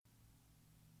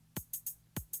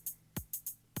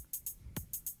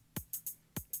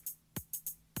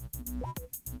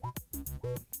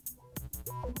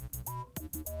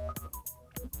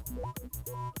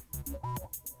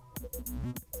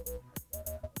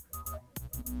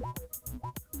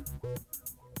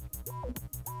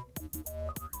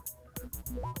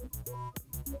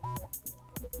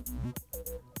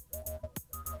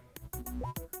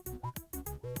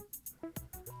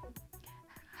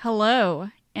Hello,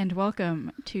 and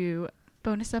welcome to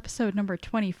bonus episode number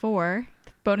 24.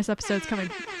 Bonus episodes coming...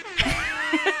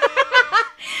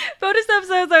 bonus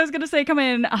episodes, I was going to say, come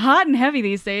in hot and heavy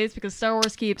these days because Star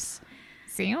Wars keeps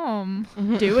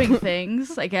doing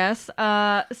things, I guess.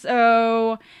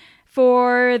 So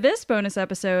for this bonus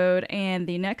episode and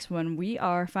the next one, we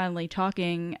are finally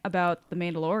talking about The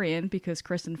Mandalorian because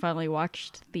Kristen finally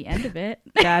watched the end of it.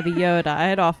 Daddy Yoda, I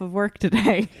had off of work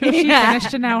today. She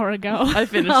finished an hour ago. I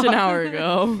finished an hour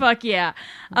ago. Fuck yeah.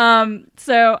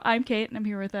 So I'm Kate, and I'm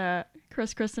here with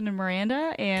Kristen, and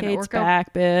Miranda. And Kate's Orca.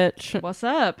 back, bitch. What's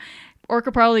up?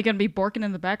 Orca probably going to be borking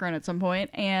in the background at some point.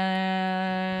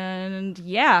 And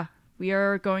yeah, we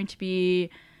are going to be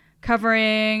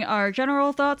covering our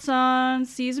general thoughts on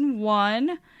season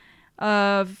 1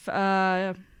 of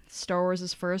Star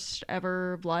Wars' first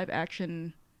ever live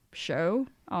action show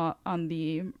on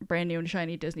the brand new and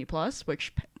shiny Disney Plus,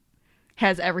 which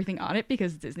has everything on it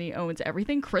because Disney owns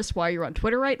everything. Chris, why you're on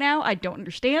Twitter right now? I don't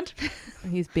understand.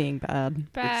 He's being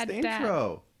bad. Bad. It's the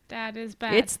intro. Dad is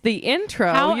bad. It's the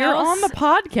intro. How You're else- on the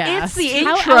podcast. It's the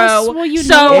How intro. else will you know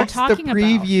So- what we're It's the talking about?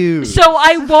 preview. So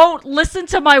I won't listen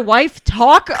to my wife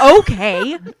talk?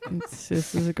 Okay. This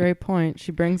is a great point.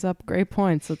 She brings up great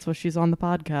points. That's why she's on the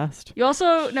podcast. You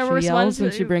also never She yells responded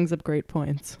and she brings up great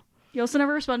points. You also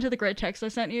never responded to the great text I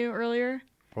sent you earlier.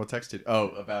 What texted? Oh,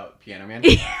 about Piano Man?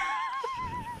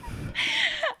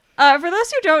 For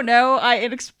those who don't know, I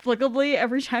inexplicably,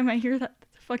 every time I hear that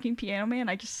fucking Piano Man,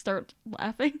 I just start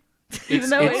laughing. Even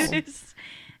though it's- it is...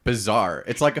 Bizarre.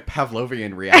 It's like a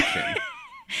Pavlovian reaction.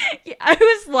 Yeah, I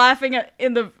was laughing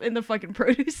in the fucking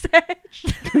produce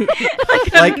section.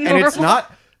 Like, and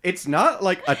it's not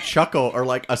like a chuckle or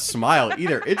like a smile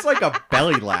either. It's like a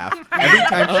belly laugh every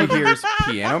time she hears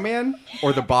Piano Man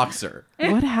or the Boxer.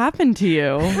 What happened to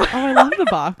you? Oh, I love the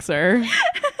Boxer.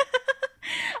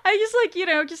 I just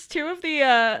just two of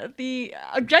the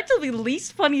objectively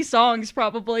least funny songs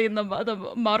probably in the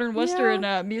modern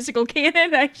Western musical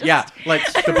canon. Yeah, like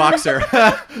the Boxer.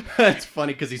 It's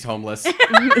funny because he's homeless. Is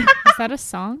that a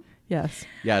song? Yes.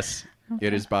 Yes,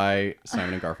 it is by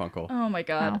Simon and Garfunkel. Oh my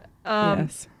god.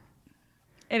 Yes.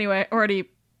 Anyway, already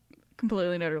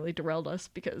completely and utterly derailed us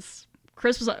because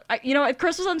Chris was,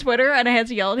 Chris was on Twitter and I had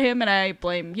to yell at him and I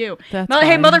blame you. That's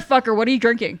Hey, fine. motherfucker, what are you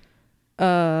drinking?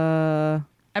 I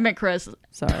meant Chris.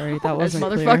 sorry, that As wasn't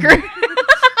motherfucker.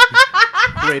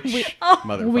 Which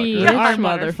motherfucker? we clear. are Rich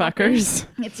motherfuckers.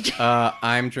 It's just,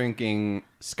 I'm drinking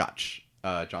Scotch.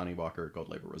 Johnny Walker Gold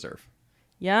Label Reserve.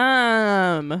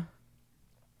 Yum.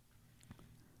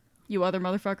 you other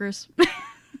motherfuckers.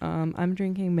 I'm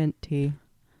drinking mint tea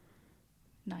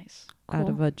Nice. out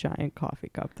of a giant coffee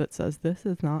cup that says, "This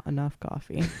is not enough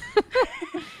coffee."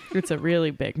 It's a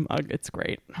really big mug. It's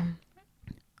great.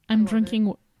 I'm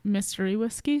drinking mystery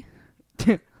whiskey.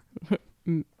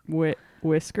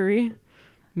 Whiskery?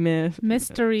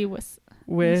 Mystery With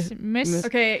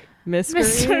Okay,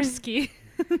 Miskery? whiskey.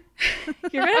 you're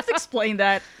gonna have to explain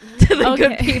that to the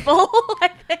good Okay. people,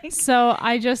 I think. So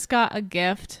I just got a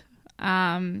gift.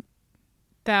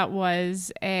 That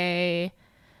was a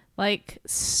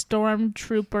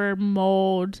stormtrooper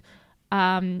mold.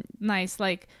 Nice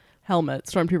Helmet.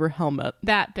 Stormtrooper helmet.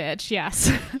 that bitch.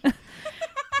 Yes.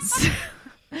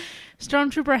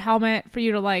 Stormtrooper helmet for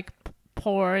you to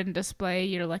pour and display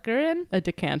your liquor in. A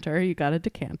decanter. You got a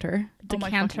decanter.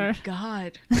 Decanter. Oh my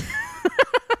god.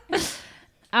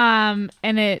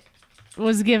 And it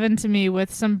was given to me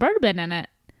with some bourbon in it.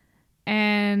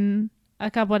 And a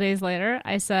couple of days later,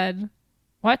 I said,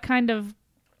 "What kind of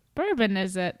bourbon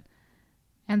is it?"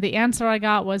 And the answer I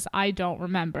got was, "I don't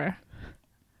remember."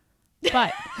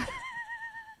 But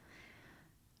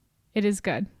it is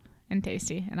good and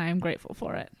tasty, and I am grateful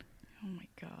for it. Oh my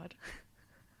god.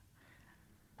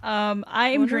 I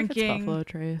am Wonder if it's drinking. Buffalo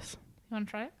Trace. You want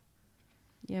to try it?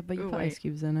 Yeah, but you Ooh, put wait. ice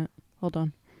cubes in it. Hold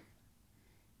on.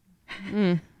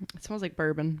 It smells like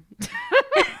bourbon.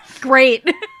 Great.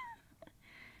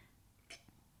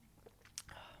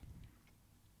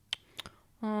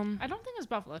 I don't think it's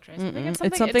Buffalo Trace. I think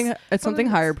It's something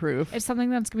higher proof. It's something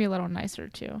that's gonna be a little nicer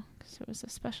too, because it was a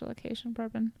special occasion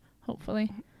bourbon.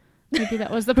 Hopefully, maybe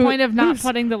that was the point of not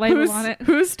putting the label on it.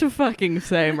 Who's to fucking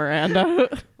say, Miranda?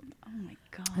 Oh my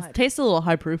god. It tastes a little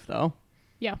high proof though.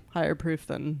 Yeah. Higher proof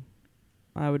than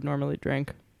I would normally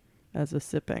drink. as a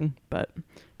sipping, but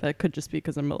that could just be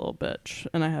because I'm a little bitch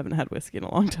and I haven't had whiskey in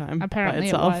a long time. Apparently, by it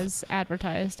itself. was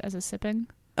advertised as a sipping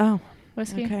Oh,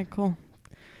 whiskey. okay, cool.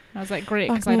 I was like, great,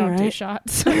 because Fuck I me, don't do right?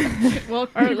 shots. Well, or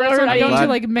congrats on I don't glad- do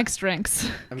like mixed drinks.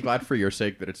 I'm glad for your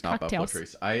sake that it's not Buffalo Cocktails.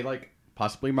 Trace. I like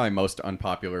possibly my most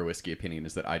unpopular whiskey opinion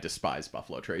is that I despise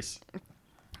Buffalo Trace.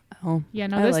 Oh, Yeah,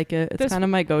 no, I this, like it. It's this- kind of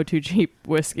my go-to cheap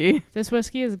whiskey. this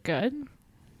whiskey is good.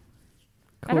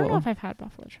 Cool. I don't know if I've had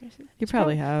Buffalo Trace. You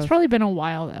probably It's have. probably been a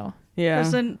while though. Yeah.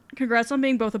 Listen, congrats on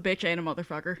being both a bitch and a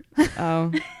motherfucker.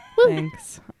 Oh,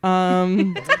 thanks.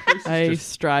 I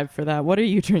strive for that. What are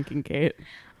you drinking, Kate?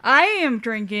 I am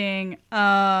drinking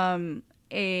I'm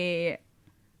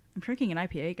drinking an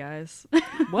IPA, guys.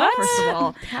 What? First of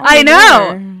all, Tell I me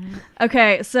know. more.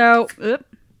 Okay, so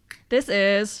this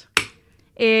is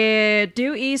a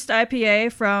Due East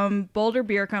IPA from Boulder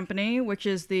Beer Company, which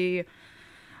is the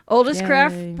oldest Yay.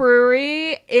 craft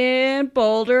brewery in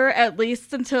Boulder, at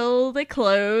least until they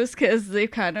close, because they've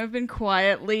kind of been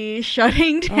quietly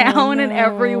shutting down, and no.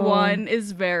 everyone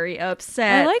is very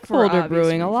upset. I like for Boulder obvious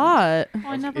Brewing a reasons. lot. Oh,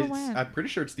 I never It's- went. I'm pretty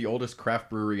sure it's the oldest craft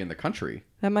brewery in the country.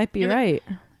 That might be Yeah, right.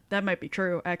 That might be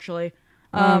true, actually.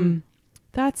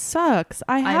 That sucks.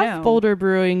 I I have know. Boulder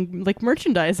Brewing like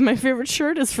merchandise. My favorite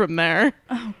shirt is from there.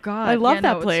 Oh God, I love yeah,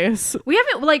 that no, place. We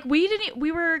haven't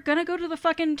we were gonna go to the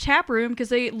fucking tap room because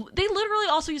they literally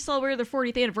also celebrated their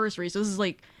 40th anniversary. So this is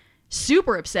like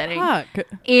super upsetting. Fuck.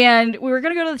 And we were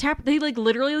gonna go to the tap. They like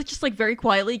literally just like very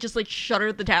quietly just like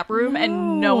shuttered the tap room,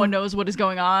 and no No. one knows what is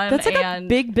going on. That's like and a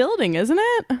big building, isn't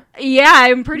it? yeah,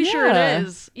 I'm pretty sure Yeah. it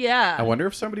is. Yeah, I wonder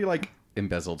if somebody like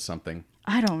embezzled something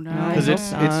I don't know. I because hope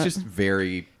it's not. just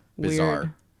very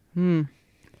bizarre. Weird.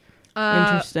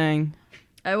 Interesting.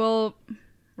 I will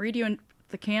read you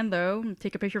the can though.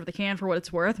 Take a picture of the can for what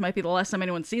it's worth. Might be the last time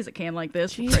anyone sees a can like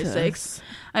this. For Christ's sakes.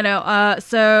 I know.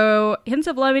 So hints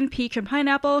of lemon, peach, and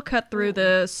pineapple cut through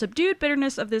the subdued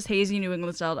bitterness of this hazy New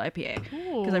England styled IPA.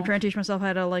 Because I'm trying to teach myself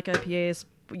how to like IPAs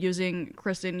using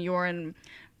Kristen, your, and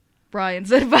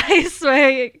Brian's advice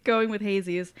by going with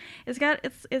hazies.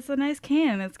 It's a nice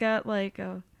can. It's got like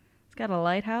it's got a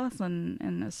lighthouse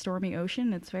and a stormy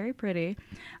ocean. It's very pretty.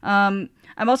 I'm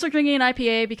also drinking an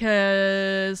IPA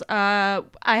because I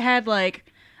had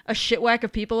like a shit whack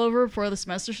of people over before the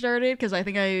semester started because I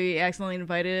think I accidentally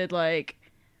invited like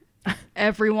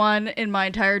everyone in my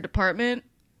entire department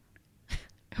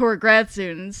who are grad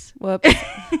students. Whoops.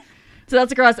 So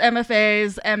that's across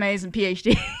MFAs, MAs, and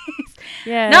PhDs.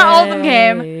 Yeah. Not all of them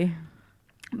came.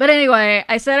 But anyway,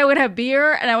 I said I would have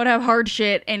beer and I would have hard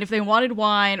shit, and if they wanted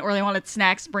wine or they wanted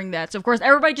snacks, bring that. So of course,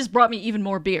 everybody just brought me even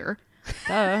more beer.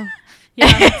 Duh. Yeah,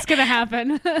 it's gonna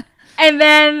happen. And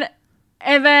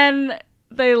then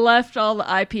they left all the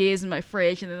IPAs in my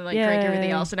fridge and then like drank everything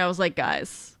Yay. else, and I was like,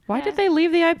 guys, Why did they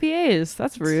leave the IPAs?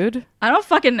 That's rude. I don't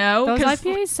fucking know. Those 'cause-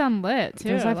 IPAs sound lit too.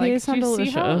 Those Like, IPAs sound do you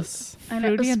see how delicious. I know,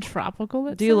 fruity it's- and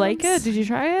tropical. Do you like it? sounds? Did you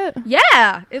try it?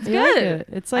 Yeah, it's You like good. it?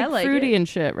 It's like, I like fruity it. and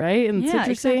shit, right? And Yeah,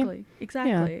 citrusy.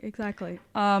 exactly.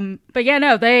 But yeah,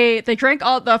 no, they drank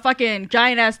all the fucking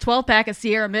giant ass 12-pack of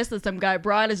Sierra Mist that some guy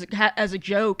brought as a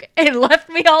joke and left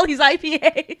me all these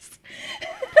IPAs.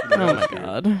 Oh my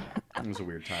god. It was a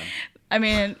weird time. I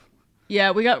mean,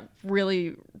 yeah, we got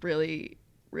really, really,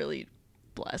 really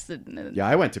blasted. And Yeah,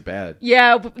 I went to bed.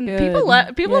 yeah,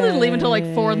 Good. people didn't leave until like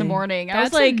 4 Yay. a.m. I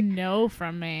That's was like, a no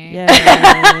from me.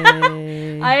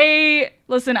 Yay.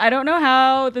 listen, I don't know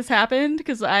how this happened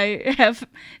because I have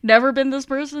never been this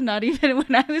person, not even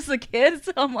when I was a kid.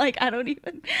 So I'm like, I don't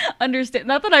even understand.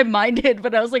 Not that I minded,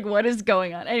 but I was like, what is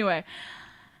going on? Anyway,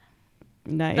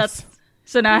 Nice.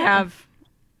 so now I have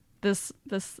this.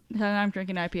 Now I'm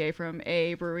drinking IPA from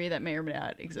a brewery that may or may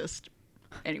not exist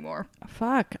anymore.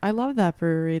 Fuck. I love that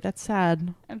brewery. That's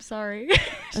sad. I'm sorry.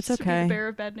 That's Just to be the okay. bearer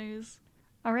of bad news.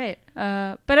 All right.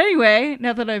 But anyway,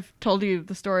 now that I've told you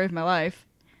the story of my life,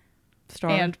 Star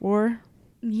And- War.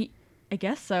 I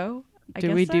guess so.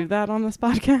 Do we do that on this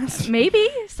podcast? Maybe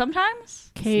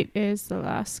sometimes. Kate is the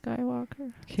last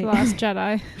Skywalker. Kate- The last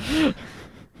Jedi.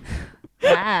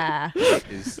 Ah.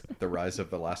 Is the rise of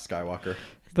the last Skywalker?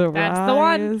 The That's the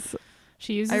one. Rise.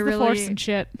 She uses I the really- Force and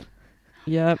shit.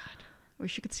 Yep.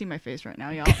 Wish you could see my face right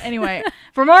now, y'all. Anyway,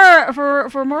 for more of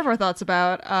our thoughts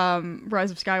about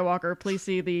Rise of Skywalker, please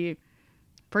see the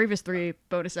previous 3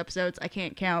 bonus episodes. I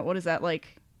can't count. What is that,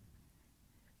 like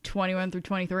 21 through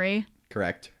 23?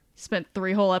 Correct. Spent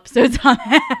 3 whole episodes on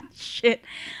that shit.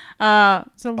 It's a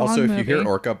long Also, if movie. you hear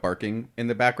Orca barking in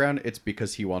the background, it's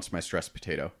because he wants my stressed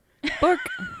potato. Bark.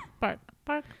 bark,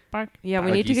 bark, bark. Yeah, we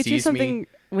Like, need to he get you sees me something.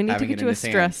 We need to Having get it you in a his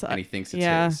hand, stress. and he thinks it's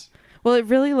yeah. his. Well, it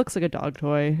really looks like a dog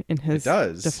toy in his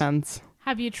does. defense. How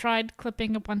Have you tried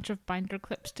clipping a bunch of binder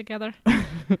clips together?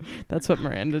 That's what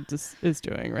Miranda is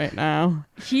doing right now.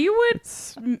 He would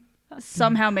It's,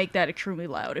 somehow make that extremely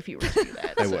loud if he were to do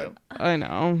that. I so. would. I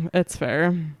know. It's fair.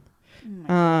 Oh my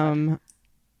God.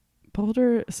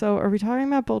 Boulder. So are we talking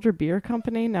about Boulder Beer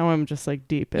Company? Now I'm just like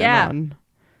deep in Yeah. on.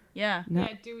 Yeah. No,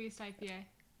 Yeah, Dewey's IPA.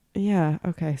 yeah.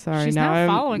 Okay. Sorry. She's now now I'm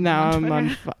following now them I'm on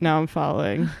on. Now I'm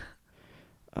following.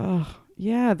 Oh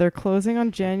yeah, they're closing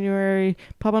on January.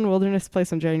 Pub on Wilderness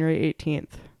Place on January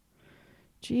 18th.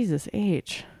 Jesus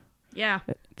H. Yeah.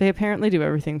 They apparently do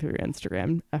everything through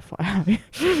Instagram.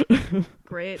 FYI.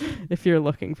 Great. If you're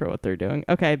looking for what they're doing.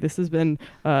 Okay, this has been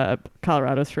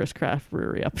Colorado's first craft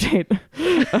brewery update.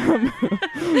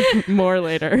 More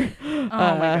later. Oh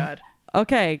my God.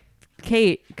 Okay,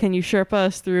 Kate, can you Sherpa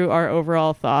us through our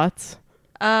overall thoughts?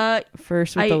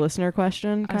 First with the listener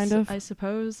question, kind of. I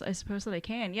suppose that I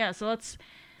can. Yeah. So let's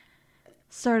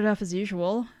start it off as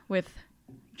usual with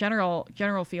general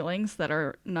feelings that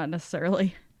are not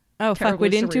necessarily. Oh, fuck, we terribly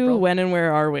didn't do cerebral. when and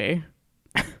where are we?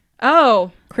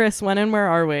 Oh, Chris, when and where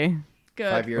are we?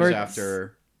 good. 5 years Or-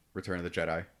 after Return of the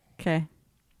Jedi. Okay.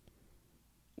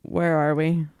 Where are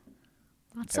we?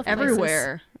 Lots of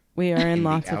Everywhere. We are in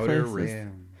lots the of Outer places.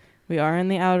 Rim. We are in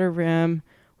the Outer Rim.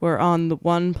 We're on the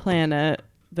one planet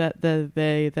that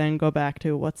they then go back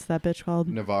to. What's that bitch called?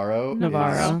 Navarro,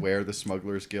 Navarro. is where the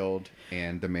Smugglers Guild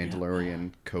and the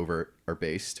Mandalorian Covert are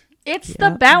based. It's Yeah.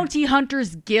 the Bounty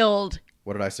Hunters Guild.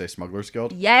 What did I say? Smugglers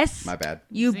Guild? Yes. My bad.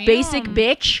 You Damn. basic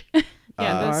bitch. Yeah,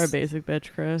 You are a this- basic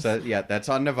bitch, Chris. So yeah, that's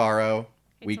on Navarro.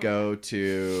 We It's go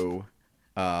to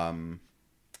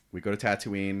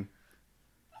Tatooine.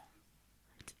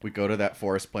 We go to that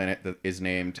forest planet that is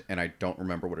named, and I don't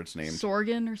remember what it's named.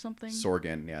 Sorgan or something.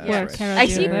 Sorgan, yeah, Where that's right. Cara I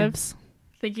see- Dune lives.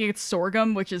 Thinking it's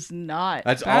sorghum, which is not.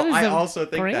 That's That all. is I a also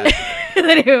think great- that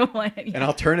the new one. an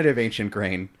alternative ancient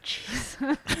grain.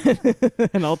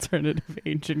 An alternative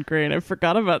ancient grain. I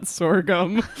forgot about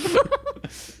sorghum.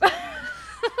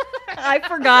 I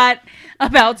forgot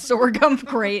about sorghum.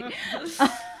 Great.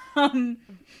 Um,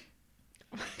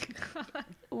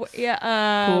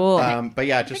 yeah. Cool. But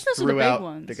yeah, just those are the big throughout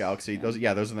ones. the galaxy. Those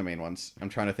are the main ones. I'm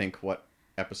trying to think what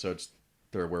episodes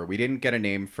there were. We didn't get a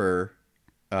name for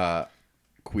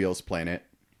Queel's planet.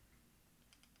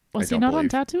 Was I he don't not on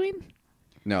believe. Tatooine?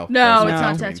 No, No, No. it's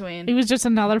not It Tatooine. was just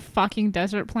another fucking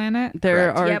desert planet. There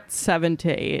Correct. are Yep. 7 to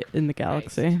 8 in the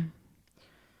galaxy.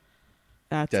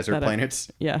 That's Desert that-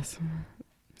 planets. Yes.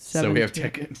 So we have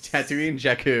 7 Tatooine,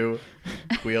 Jakku,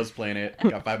 Queel's planet.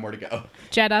 Got 5 more to go.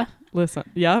 Jeddah. Listen.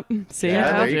 Yep. See, Yeah,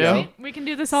 I there told you you. go. We can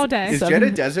do this all day. Is 7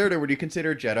 Jeddah desert, or would you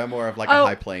consider Jeddah more of like a Oh,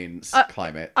 high plains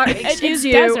climate? Excuse it's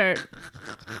you. desert.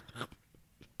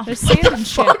 There's sand and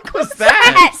shit. What was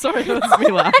that? Sorry, that's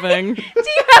me laughing. Do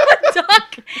you have a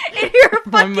duck in your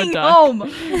I'm a fucking duck. home?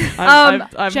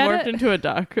 I've Jeddah- morphed into a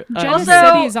duck. Jeddah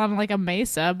Also- City's on like a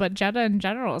mesa, but Jeddah in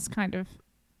general is kind of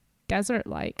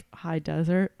desert-like. High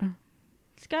desert.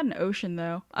 It's got an ocean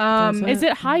though. Does Is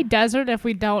it high desert if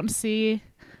we don't see?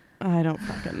 I don't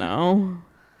fucking know.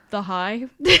 the high?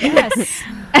 Yes.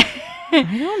 I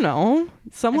don't know.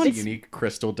 It's a Someone's unique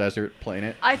crystal desert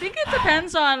planet. I think it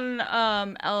depends on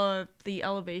the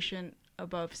elevation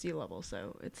above sea level.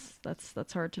 So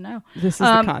that's hard to know. This is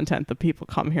the content that people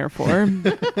come here for.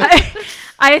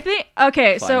 I think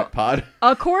okay. So Climate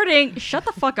pod. shut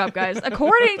the fuck up, guys.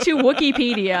 According to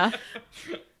Wikipedia,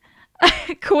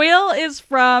 Queel is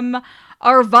from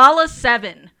Arvala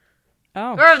 7.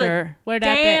 Oh, Where the sure. Where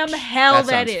that damn bitch? hell That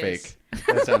that sounds is. fake.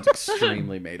 That sounds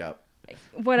extremely made up.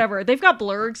 Whatever. They've got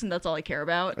blurgs, and that's all I care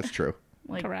about. That's true.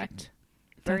 Like, Correct.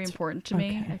 very That's- important to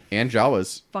me. okay. I And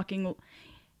Jawas. fucking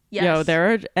yes. Yo,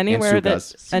 there are anywhere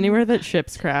Sugas. that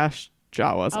ships crash,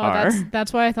 Jawas Oh, are.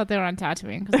 that's why I thought they were on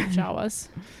Tatooine because of Jawas.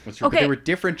 That's true. But Okay. they were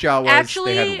different Jawas.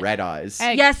 Actually- they had red eyes.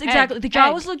 Egg, Yes, exactly. egg, The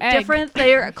Jawas egg, look egg. different.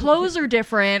 Their clothes are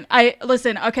different. I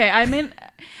listen. Okay, I'm in.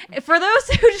 For those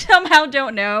who somehow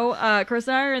don't know, Chris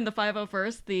and I are in the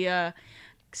 501st, the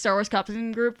Star Wars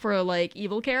costume group for like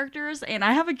evil characters, and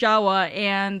I have a Jawa,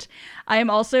 and I am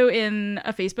also in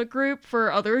a Facebook group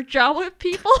for other Jawa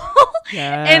people. And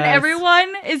Yes.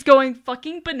 everyone is going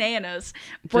fucking bananas,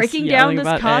 breaking down yelling this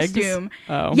about eggs? costume.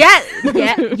 Oh.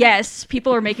 Yes,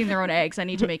 people are making their own eggs. I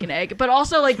need to make an egg. But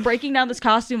also, like, breaking down this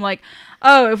costume, like,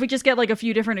 oh, if we just get, like, a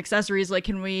few different accessories, like,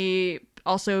 can we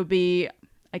also be,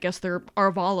 I guess they're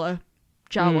Arvala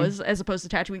Jawas as opposed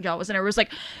to Tatooine Jawas? And everyone's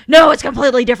like, no, it's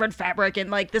completely different fabric,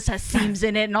 and, like, this has seams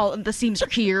in it, and all the seams are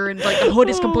here, and, like, the hood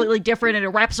is completely different, and it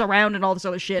wraps around, and all this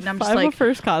other shit. And I'm just like,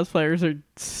 501st cosplayers are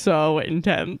so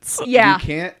intense. yeah.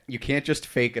 You can't just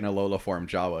fake an Alola form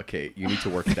Jawa, Kate. You need to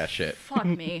work at that shit. Fuck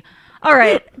me. All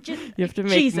right. You have to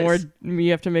make Jesus. more.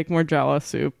 You have to make more Jawa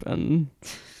soup, and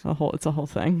it's a whole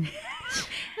thing.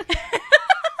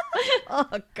 Oh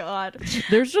God.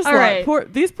 There's just All right.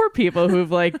 these poor people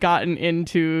who've like gotten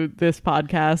into this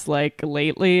podcast like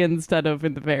lately instead of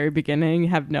in the very beginning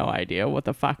have no idea what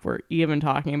the fuck we're even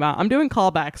talking about. I'm doing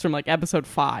callbacks from like episode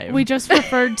 5. We just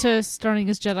referred to Starting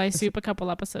as Jedi Soup a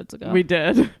couple episodes ago. We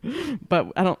did, but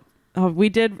I don't. Oh, we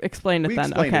did explain it We then.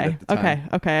 explained it Okay, at the time.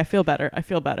 okay. I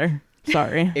feel better.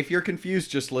 Sorry. If you're confused,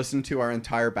 just listen to our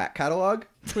entire back catalog.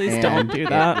 Please and don't do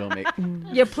that. It will make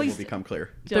Yeah, it will please. become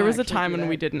clear. There was a actually time do when that.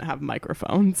 we didn't have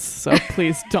microphones, so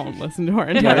please don't listen to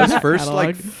our Yeah, entire those first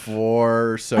like catalog.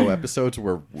 4 or so episodes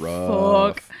were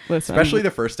rough. Fuck. Listen, Especially the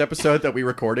first episode that we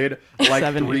recorded like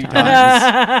 70 3 times.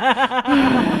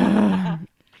 times.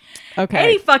 okay.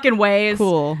 Any fucking ways.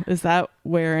 Cool. Is that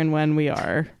where and when we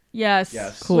are? Yes.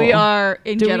 Yes. Cool. We are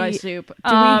in Do Jedi we- soup. Do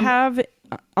we have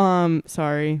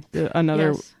sorry,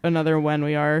 another Yes. another when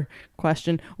we are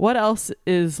question. What else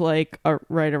is like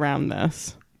right around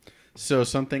this? So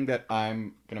something that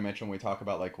I'm gonna mention when we talk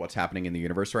about like what's happening in the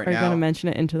universe right Are you now. going to mention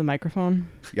it into the microphone?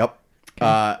 Yep.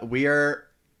 We are,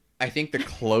 I think the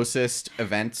closest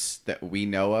events that we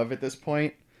know of at this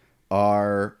point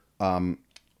are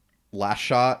Last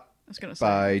Shot I was gonna say.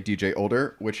 by DJ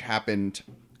Older, which happened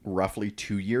roughly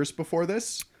 2 years before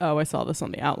this, Oh, I saw this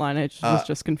on the outline. I was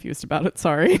just confused about it.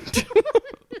 Sorry.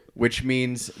 which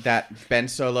means that Ben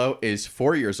Solo is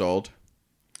 4 years old.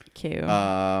 Cute.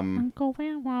 Uncle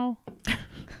Wow.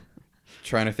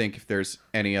 Trying to think if there's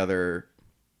any other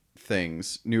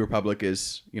things. New Republic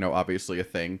is, obviously a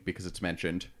thing because it's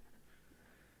mentioned.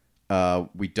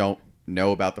 We don't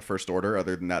know about the First Order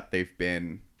other than that they've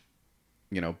been,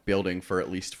 building for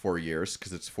at least 4 years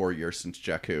because it's 4 years since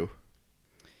Jakku.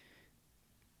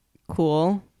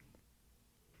 Cool.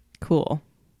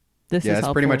 This Yeah, is that's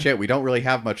helpful. pretty much it. We don't really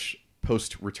have much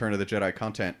post Return of the Jedi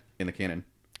content in the canon.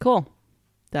 Cool.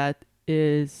 That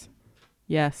is,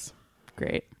 yes,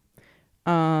 great.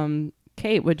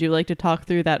 Kate, would you like to talk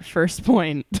through that first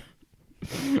point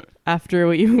after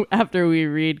we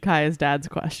read Kaya's dad's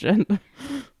question?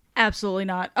 Absolutely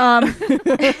not.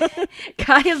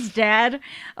 Kaya's dad,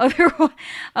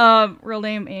 real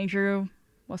name Andrew.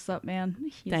 What's up,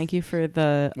 man? Thank you for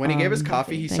the. When he gave us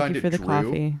coffee, he thank signed you it for the Drew.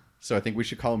 coffee. So I think we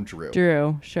should call him Drew.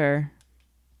 Drew, sure.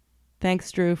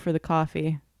 Thanks, Drew, for the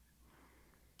coffee.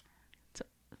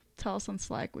 Tell us on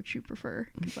Slack which you prefer,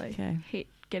 because I Okay. hate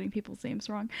getting people's names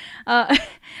wrong.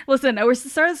 Listen, we're at the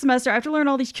start of the semester. I have to learn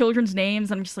all these children's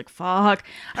names, and I'm just like, fuck.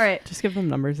 All right. Just give them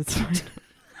numbers. It's fine.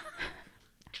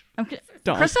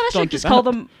 Don't- Chris said I don't should do just call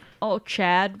that. them all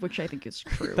Chad, which I think is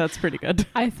true. That's pretty good.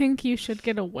 I think you should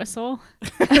get a whistle.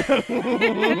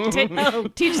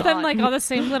 Teach them like all the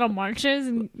same little marches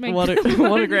and make What them a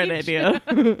learn great each- idea.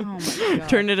 Oh my god.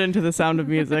 Turn it into the Sound of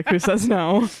Music. Who says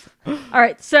no? All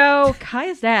right, so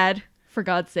Kaya's dad, for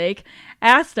God's sake,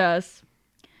 asked us,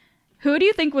 who do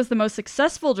you think was the most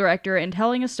successful director in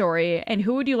telling a story, and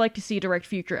who would you like to see direct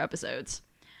future episodes?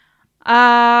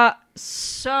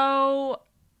 So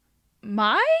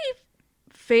my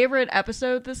favorite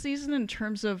episode this season in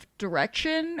terms of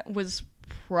direction was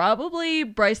probably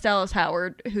Bryce Dallas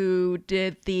Howard, who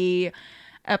did the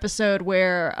episode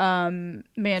where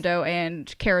Mando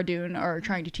and Cara Dune are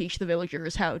trying to teach the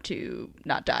villagers how to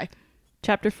not die.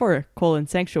 Chapter 4,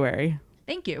 Sanctuary.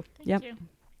 Thank you. Yep. you.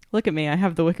 Look at me. I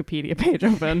have the Wikipedia page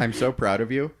open. I'm so proud of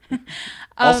you.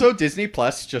 Also, Disney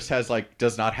Plus just has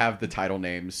does not have the title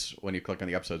names when you click on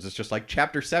the episodes. It's just like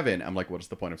Chapter 7. I'm like, what's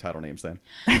the point of title names then?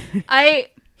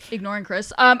 Ignoring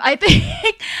Chris. I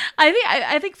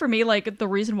think for me, like, the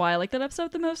reason why I like that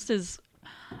episode the most is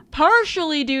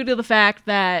partially due to the fact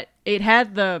that it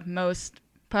had the most,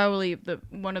 probably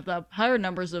one of the higher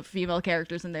numbers of female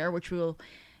characters in there, which we'll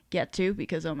get to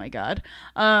because oh my god.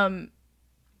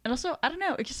 And also, I don't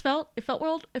know, it felt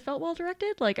well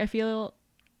directed. Like, I feel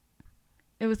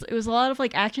it was a lot of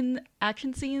like action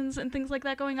scenes and things like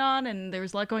that going on, and there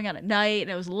was a lot going on at night,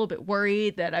 and I was a little bit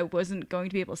worried that I wasn't going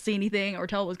to be able to see anything or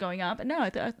tell what was going on. But no, I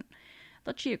thought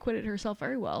she acquitted herself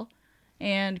very well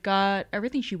and got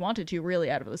everything she wanted to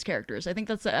really out of those characters. I think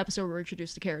that's the episode where we're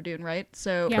introduced to Cara Dune, right?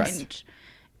 So Yes.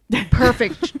 and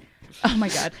perfect. Oh my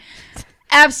god.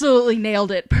 Absolutely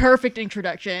nailed it. Perfect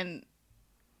introduction.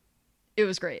 It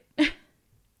was great.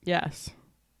 Yes.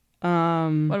 What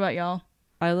about y'all?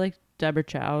 I like Deborah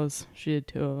Chow's. She did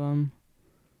 2 of them.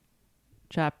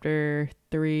 Chapter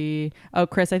 3. Oh,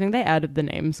 Chris, I think they added the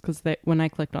names because when I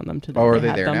clicked on them today. Oh, are they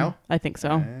had there them. now? I think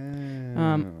so.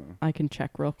 I can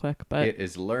check real quick, but It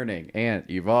is learning and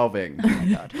evolving. Oh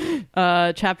my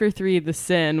god. Chapter 3, The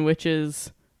Sin, which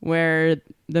is where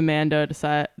Mando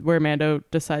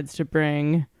decides to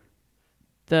bring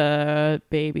the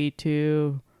baby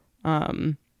to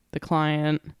the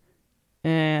client,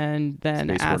 and then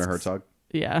Space asks, Werner Herzog.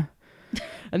 yeah,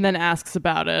 and then asks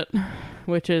about it,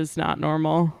 which is not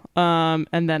normal.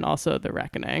 And then also The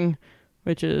Reckoning,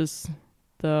 which is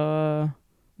the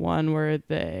one where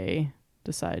they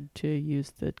decide to use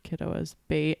the kiddo as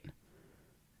bait,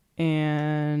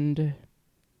 and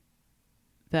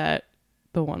that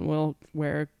the one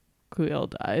where Kuiil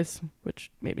dies,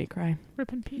 which made me cry.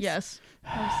 Rip in peace. Yes.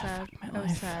 That was sad. my That was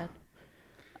life. sad.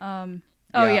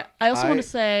 Yeah, Yeah. I also want I- to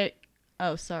say.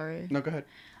 Oh, sorry. No, go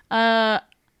ahead.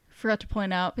 Forgot to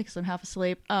point out because I'm half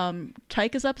asleep.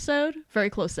 Taika's episode, very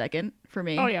close second for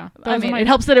me. Oh, yeah. I Those are mean, my- it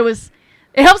helps that it was.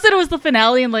 It helps that it was the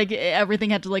finale and like everything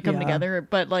had to like come Yeah. together.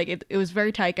 But like it was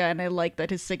very Taika, and I like that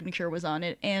his signature was on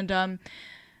it. And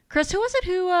Chris, who was it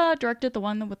who directed the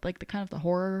one with like the kind of the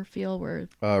horror feel where?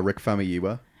 Rick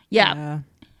Famuyiwa. Yeah.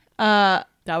 That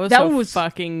was That so was-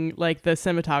 fucking, like, the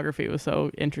cinematography was so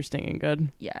interesting and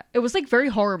good. Yeah. It was like very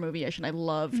horror movie-ish, and I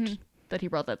loved Mm-hmm. that he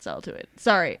brought that style to it.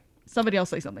 Sorry, somebody else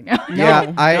say something now.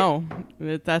 Yeah, no,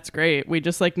 that's great. We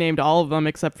just like named all of them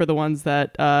except for the ones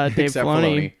that Dave Except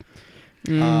Filoni.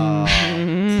 But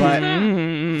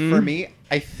for me,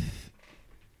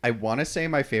 I want to say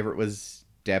my favorite was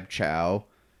Deb Chow.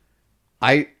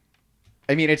 I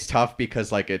mean, it's tough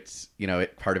because like it's, you know,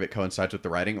 part of it coincides with the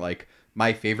writing. Like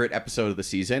my favorite episode of the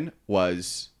season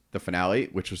was the finale,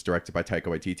 which was directed by Taika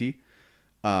Waititi.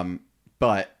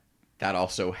 But that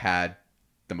also had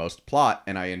the most plot,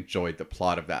 and I enjoyed the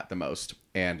plot of that the most.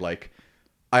 And like,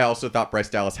 I also thought Bryce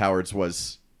Dallas Howard's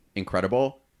was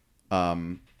incredible.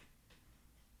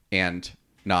 And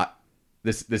not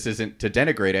this isn't to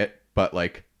denigrate it, but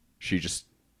like she just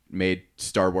made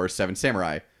Star Wars 7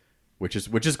 Samurai, which is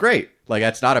great. Like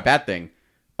that's not a bad thing.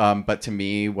 But to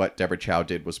me, what Deborah Chow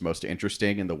did was most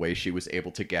interesting, in the way she was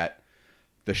able to get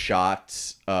the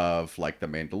shots of like the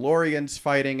Mandalorians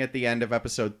fighting at the end of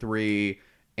episode 3,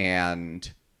 and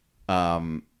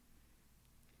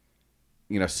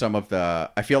you know, some of the,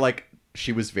 I feel like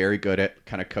she was very good at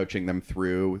kind of coaching them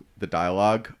through the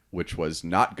dialogue, which was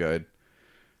not good.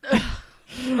 I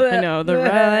know the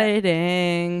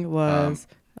writing was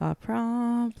a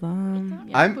problem.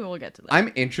 Yeah, we will get to that.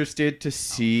 I'm interested to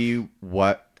see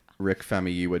what Rick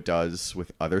Famuyiwa does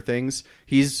with other things.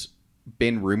 He's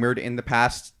been rumored in the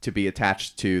past to be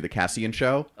attached to the Cassian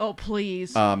show, Oh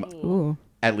please, Ooh.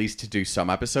 at least to do some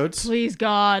episodes. please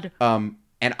God. And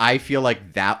I feel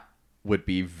like that would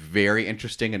be very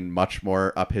interesting and much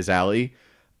more up his alley.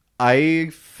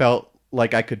 I felt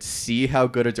like I could see how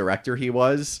good a director he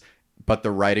was, but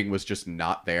the writing was just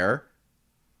not there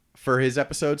for his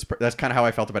episodes. That's kind of how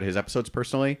I felt about his episodes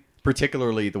personally,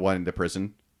 particularly the one in the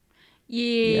prison.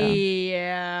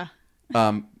 Yeah.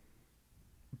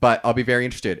 But I'll be very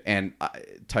interested. And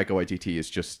Taika Waititi is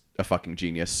just a fucking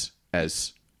genius,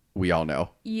 as we all know.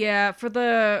 Yeah, for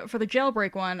the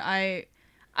Jailbreak one, I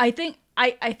think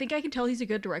I can tell he's a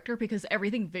good director because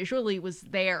everything visually was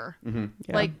there. Yeah.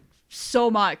 Like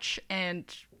so much, and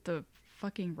the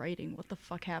fucking writing, what the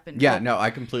fuck happened? Yeah, Oh, no,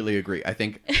 I completely agree. I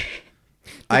think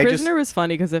The Prisoner was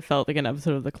funny because it felt like an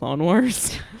episode of the Clone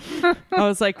Wars. I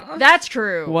was like, that's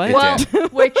true. What? Well,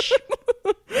 It which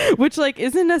which like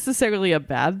isn't necessarily a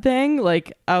bad thing.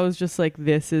 Like I was just like,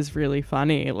 this is really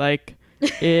funny. Like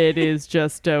it is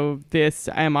just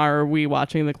are we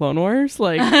watching the Clone Wars?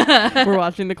 Like we're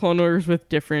watching the Clone Wars with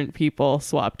different people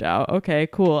swapped out. Okay,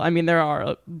 cool. I mean, there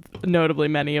are notably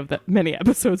many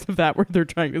episodes of that where they're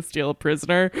trying to steal a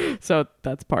prisoner, so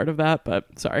that's part of that.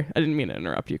 But sorry, I didn't mean to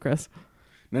interrupt you, Chris.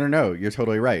 No, you're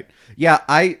totally right. Yeah,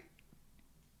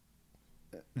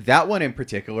 that one in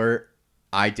particular,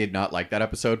 I did not like that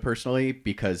episode personally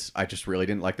because I just really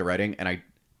didn't like the writing, and I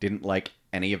didn't like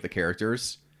any of the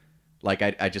characters. Like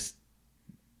I just,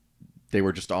 they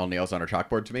were just all nails on a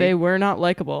chalkboard to me. They were not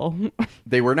likable.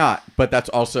 They were not, but that's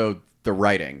also the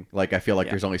writing. Like I feel like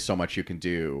Yeah. there's only so much you can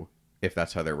do if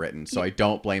that's how they're written. So I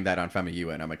don't blame that on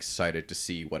Famuyiwa, and I'm excited to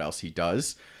see what else he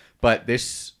does. But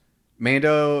this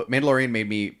Mandalorian made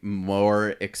me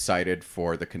more excited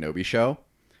for the Kenobi show,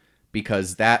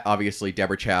 because that obviously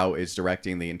Deborah Chow is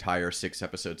directing the entire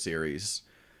 6-episode series,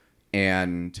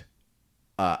 and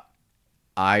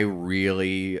I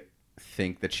really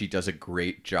think that she does a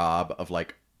great job of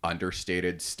like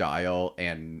understated style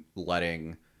and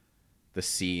letting the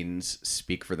scenes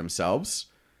speak for themselves.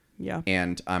 Yeah.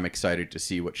 And I'm excited to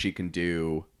see what she can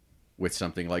do with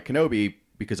something like Kenobi,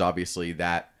 because obviously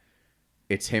that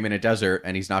it's him in a desert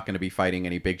and he's not going to be fighting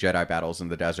any big Jedi battles in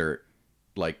the desert.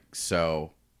 Like,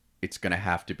 so it's going to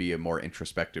have to be a more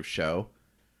introspective show.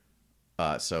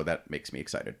 So that makes me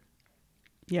excited.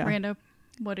 Yeah. Rando,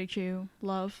 what did you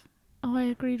love? Oh, I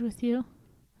agreed with you.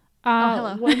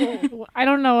 Oh, hello. I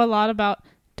don't know a lot about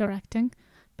directing,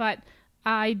 but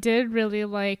I did really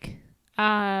like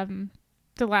the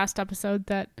last episode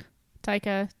that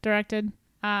Taika directed.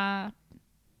 I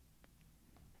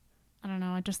don't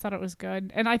know. I just thought it was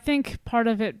good. And I think part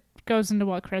of it goes into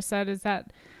what Chris said, is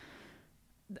that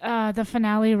the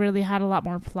finale really had a lot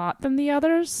more plot than the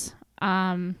others,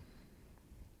 than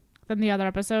the other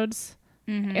episodes.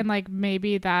 Mhm. And like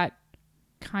maybe that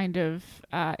kind of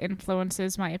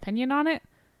influences my opinion on it.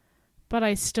 But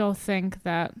I still think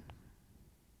that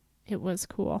it was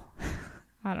cool.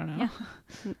 I don't know.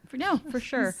 No, for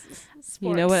sure.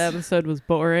 You know what episode was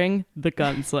boring? The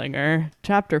Gunslinger.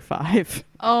 Chapter 5.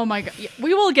 Oh my god,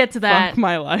 we will get to that. Fuck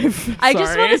my life. I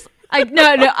just Sorry.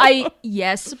 want to.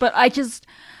 Yes, but I just.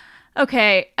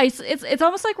 Okay, it's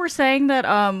almost like we're saying that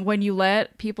when you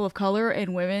let people of color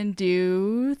and women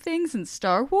do things in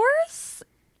Star Wars,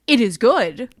 it is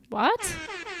good. What?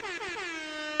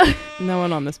 No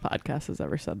one on this podcast has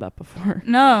ever said that before.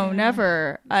 No,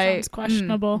 never. Sounds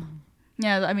questionable.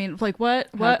 Yeah, I mean, like what?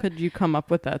 How could you come up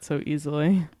with that so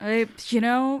easily? I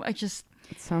just.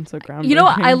 It sounds so groundbreaking. You know,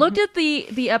 I looked at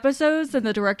the episodes and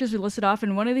the directors we listed off,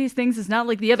 and one of these things is not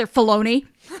like the other. Filoni.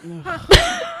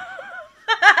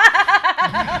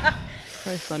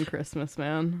 Christ on Christmas,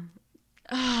 man.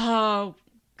 Oh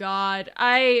God,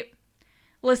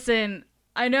 listen.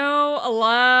 I know a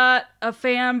lot of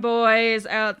fanboys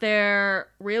out there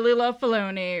really love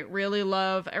Filoni, really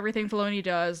love everything Filoni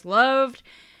does. Loved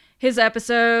his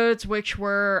episodes, which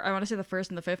were, I want to say, the first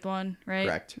and the fifth one, right?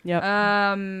 Correct.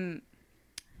 Yep.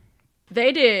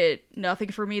 They did nothing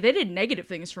for me. They did negative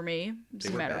things for me, as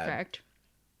a were matter of bad. fact.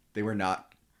 They were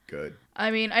not good.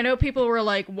 I mean, I know people were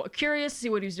like curious to see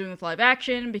what he was doing with live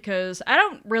action, because I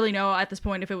don't really know at this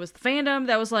point if it was the fandom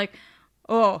that was like,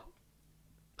 oh,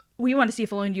 we want to see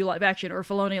Filoni do live action, or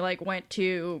Filoni like went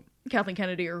to Kathleen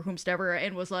Kennedy or whomsoever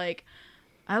and was like,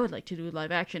 I would like to do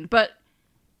live action, but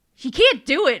he can't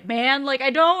do it, man. Like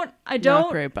I don't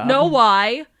great, Bob. know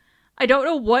why. I don't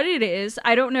know what it is.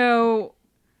 I don't know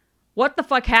what the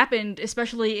fuck happened,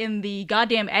 especially in the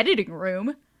goddamn editing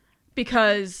room,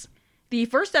 because the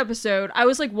first episode, I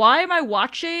was like, why am I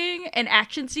watching an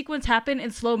action sequence happen in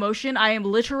slow motion? I am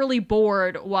literally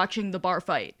bored watching the bar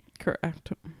fight.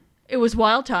 Correct. It was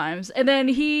wild times. And then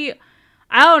he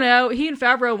and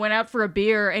Favreau went out for a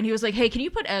beer, and he was like, hey, can you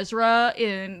put Ezra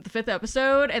in the fifth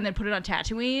episode and then put it on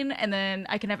Tatooine, and then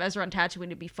I can have Ezra on Tatooine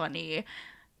to be funny.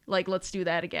 Like, let's do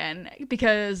that again.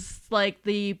 Because, like,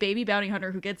 the baby bounty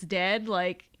hunter who gets dead,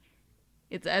 like,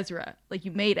 it's Ezra. Like,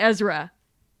 you made Ezra.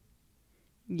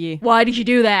 Yeah. Why did you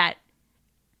do that?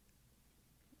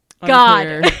 God.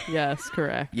 Unclear. Yes,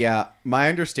 correct. Yeah, my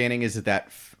understanding is that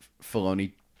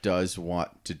Filoni does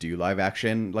want to do live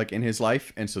action like in his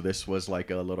life, and so this was like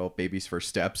a little baby's first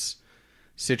steps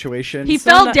situation. He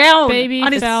So fell that down. Baby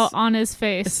on his... fell on his It's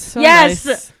face. so Yes!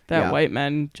 nice that Yeah. white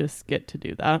men just get to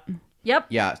do that. Yep.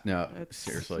 Yeah, no,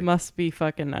 seriously. Must be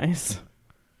fucking nice.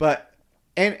 But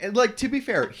and like, to be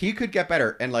fair, he could get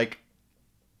better, and like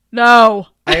No.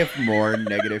 I have more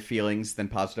negative feelings than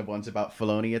positive ones about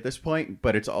Filoni at this point,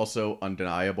 but it's also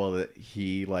undeniable that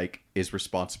he like is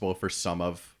responsible for some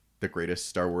of the greatest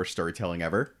Star Wars storytelling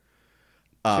ever.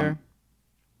 Sure.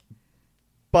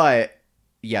 But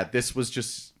yeah, this was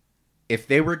just, if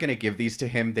they were going to give these to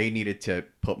him, they needed to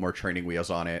put more training wheels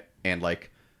on it and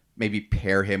like maybe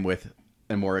pair him with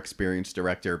a more experienced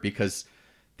director, because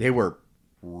they were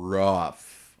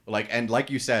rough. Like, and like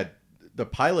you said, the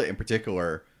pilot in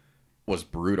particular was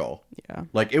brutal. Yeah.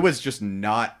 Like, it was just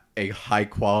not a high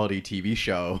quality TV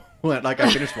show. Like, I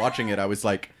finished watching it, I was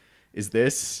like, is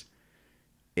this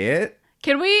it?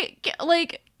 Can we,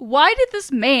 like, why did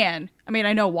this man, I mean,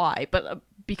 I know why, but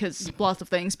because lots of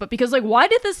things, but because, like, why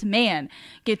did this man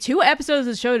get 2 episodes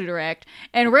of the show to direct,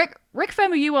 and Rick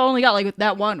Famuyiwa only got, like,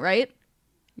 that one, right?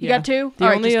 You got 2? The All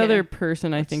right, only just other kidding.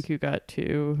 person I think who got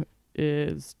 2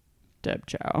 is Deb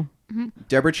Chow.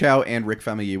 Deborah Chow and Rick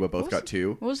Famuyiwa both got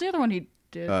 2. What was the other one he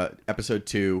did? Episode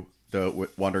 2, the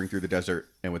Wandering Through the Desert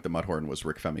and with the Mudhorn, was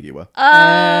Rick Famuyiwa.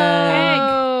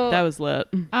 Oh! That was lit.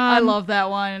 I love that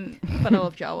one, but I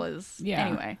love Jawas. Yeah.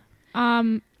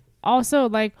 Anyway. Also,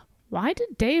 like, why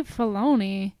did Dave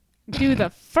Filoni do the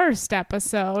first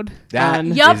episode? That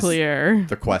is Unclear.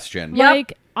 the question. Yep.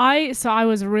 Like, I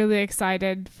was really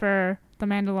excited for The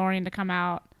Mandalorian to come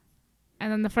out.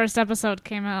 And then the first episode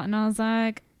came out, and I was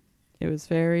like, It was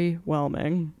very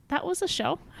whelming. that was a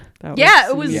show. That Yeah,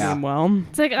 it was- medium Yeah. whelm.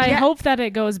 It's like, I Yeah. hope that it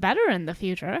goes better in the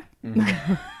future. It was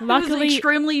Luckily,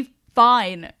 extremely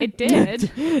fine. It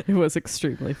did. It was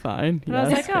extremely fine. But I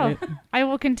was Yes, like, oh, great. I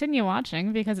will continue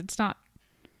watching because it's not.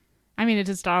 I mean, it's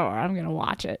a Star Wars. I'm gonna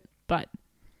watch it, but.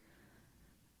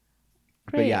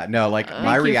 But Great. yeah, no, like my Thank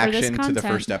you for this reaction to the content.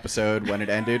 first episode when it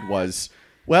ended was,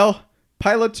 well,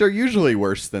 pilots are usually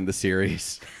worse than the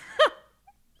series.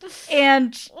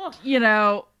 And, you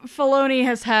know, Filoni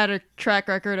has had a track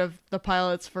record of the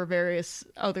pilots for various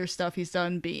other stuff he's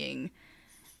done being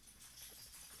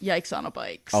yikes on a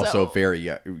bike. So, Also very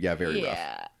very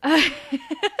rough. yeah.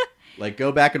 Like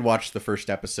go back and watch the first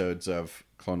episodes of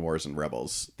Clone Wars and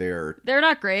Rebels. They're They're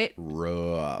not great.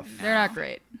 rough. They're not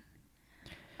great.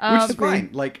 Which is fine.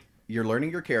 Like you're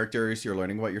learning your characters, you're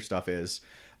learning what your stuff is.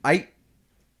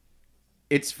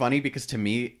 It's funny because to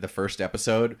me, the first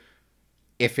episode,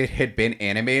 if it had been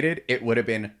animated, it would have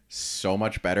been so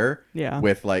much better. Yeah.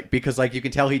 With like because like you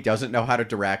can tell he doesn't know how to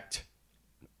direct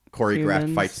choreographed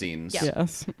Humans. fight scenes. Yeah.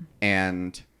 Yes.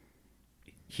 And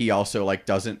he also like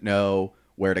doesn't know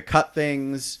where to cut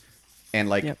things. And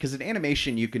like, Yep. because in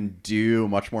animation, you can do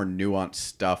much more nuanced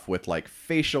stuff with like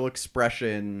facial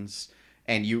expressions,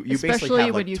 and you basically Especially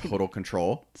have when like you can- total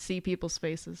control. See people's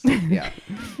faces. Yeah,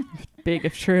 Big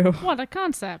if true. What a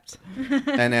concept.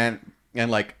 and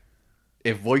like,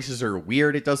 if voices are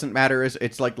weird, it doesn't matter.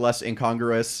 It's like less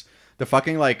incongruous. The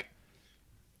fucking like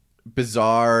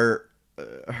bizarre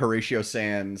Horatio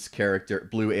Sands character,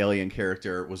 blue alien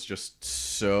character, was just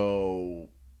so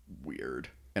weird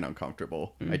and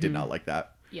uncomfortable. I did not like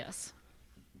that. Yes.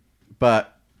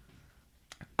 But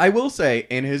I will say,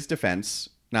 in his defense,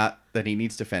 not that he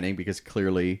needs defending because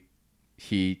clearly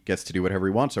he gets to do whatever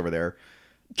he wants over there.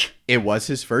 It was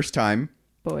his first time,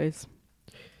 Boys.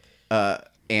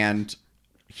 and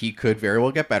he could very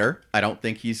well get better. I don't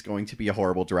think he's going to be a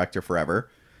horrible director forever.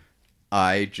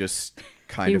 I just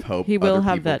kind of hope he will other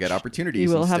have people that get opportunities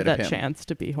He will instead have that of him. chance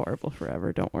to be horrible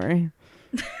forever. Don't worry.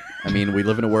 I mean, we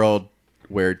live in a world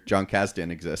where John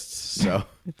Kasdan exists, so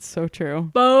It's so true.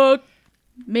 Book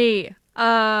me.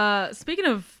 Speaking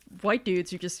of white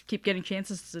dudes who just keep getting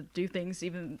chances to do things,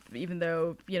 even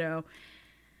though, you know,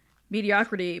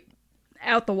 mediocrity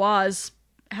out the waz.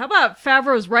 How about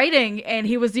Favreau's writing, and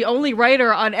he was the only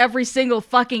writer on every single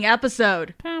fucking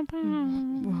episode? Pow, pow.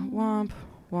 Womp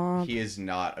womp. he is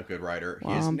not a good writer. He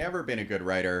has Womp. never been a good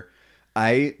writer.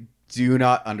 I do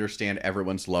not understand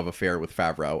everyone's love affair with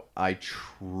Favreau. I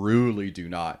truly do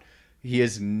not. He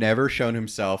has never shown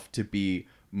himself to be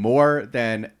more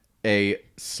than a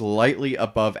slightly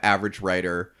above average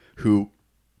writer who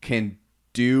can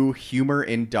do humor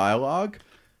in dialogue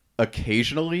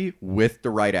occasionally with the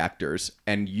right actors.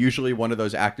 And usually one of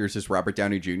those actors is Robert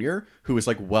Downey Jr., who is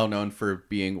like well known for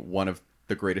being one of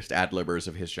the greatest ad-libbers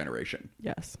of his generation.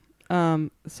 Yes.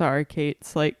 Sorry, Kate.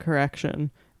 Slight correction.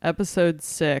 Episode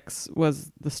 6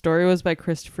 was the story was by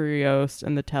Christopher Yost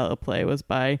and the teleplay was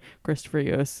by Christopher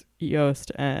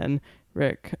Yost and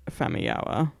Rick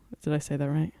Famuyiwa. Did I say that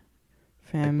right?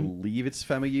 I believe it's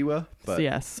Famuyiwa, but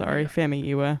yes, sorry,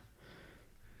 Famuyiwa.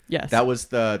 Yes. that was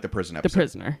the prison the episode.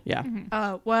 prisoner.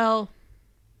 Yeah. Well,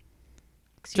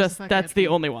 excuse Just fucking that's the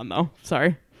headphone. only one though.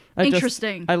 Sorry.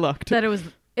 Interesting. I looked. that it was.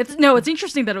 It's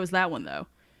interesting that it was that one though.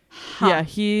 Yeah,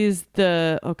 he's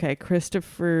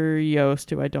Christopher Yost,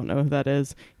 who I don't know who that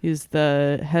is. He's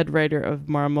the head writer of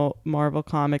Marvel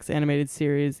Comics animated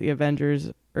series The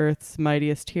Avengers Earth's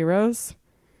Mightiest Heroes.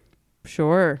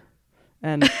 Sure.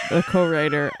 And the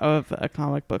co-writer of a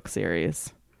comic book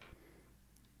series.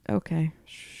 Okay.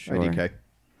 Sure. IDK.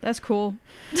 That's cool.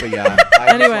 But yeah.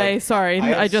 Anyway, sorry.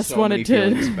 I I just wanted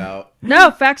feelings to about.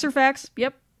 No, facts are facts.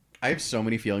 Yep. I have so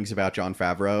many feelings about Jon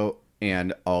Favreau,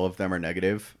 and all of them are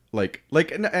negative. Like,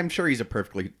 and I'm sure he's a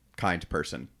perfectly kind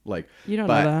person. Like, You don't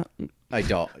but know that. I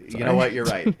don't. You Sorry. know what? You're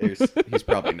right. He's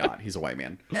probably not. He's a white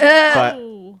man. But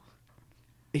Oh.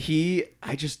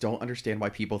 I just don't understand why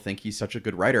people think he's such a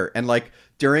good writer. And like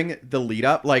during the lead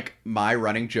up, like my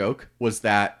running joke was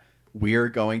that we're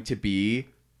going to be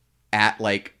at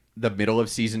like the middle of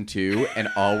season 2 and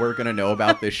all we're going to know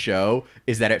about this show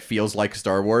is that it feels like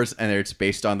Star Wars and it's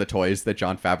based on the toys that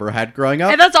Jon Favreau had growing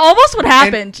up. And that's almost what And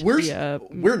happened.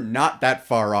 we're not that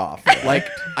far off. Like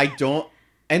I don't,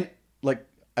 and like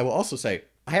I will also say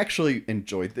I actually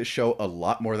enjoyed this show a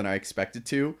lot more than I expected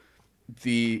to.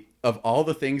 Of all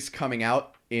the things coming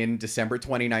out in December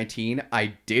 2019,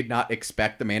 I did not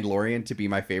expect The Mandalorian to be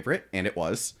my favorite, and it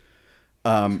was.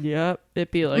 Yep.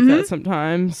 It be like that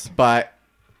sometimes. But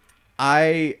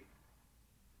I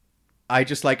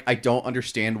just like I don't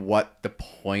understand what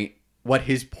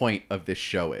his point of this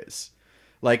show is.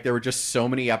 Like there were just so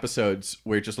many episodes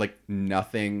where just like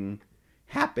nothing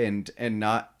happened and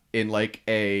not in like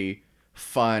a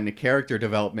fun character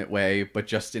development way, but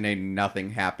just in a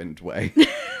nothing happened way.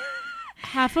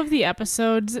 Half of the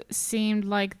episodes seemed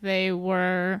like they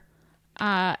were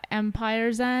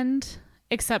Empire's End,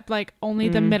 except like only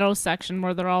the middle section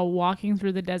where they're all walking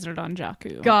through the desert on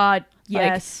Jakku. God, Like,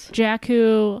 yes.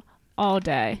 Jakku all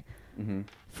day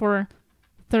for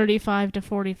 35 to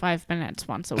 45 minutes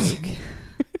once a week.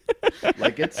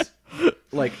 Like it's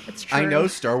true. I know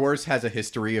Star Wars has a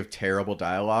history of terrible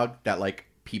dialogue that like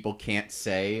people can't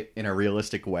say in a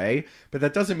realistic way, but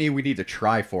that doesn't mean we need to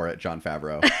try for it, Jon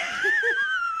Favreau.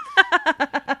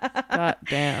 God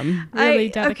damn. Really okay.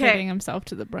 dedicating himself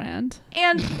to the brand.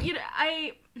 And Star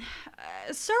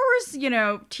Wars,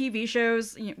 TV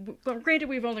shows. Well, granted,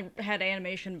 we've only had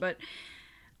animation, but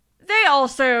they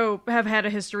also have had a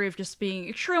history of just being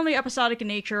extremely episodic in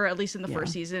nature, at least in the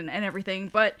first season and everything.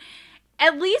 But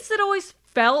at least it always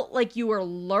felt like you were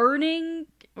learning,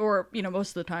 or most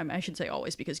of the time, I should say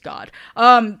always, because God,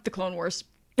 the Clone Wars,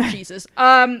 Jesus, it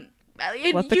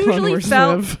Let the usually Clone Wars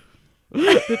felt. live.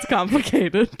 It's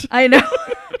complicated. I know.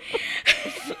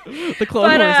 The Clone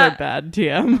But, Wars are bad,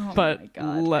 TM, my but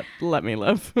God. let me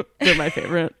live. They're my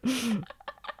favorite.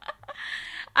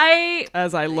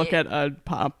 As I look at a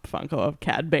pop Funko of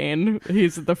Cad Bane,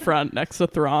 he's at the front next to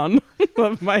Thrawn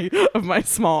of my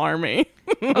small army.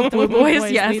 Blue boys,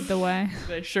 Boys yes. lead the way.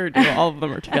 They sure do. All of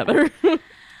them are together.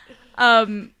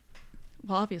 Well,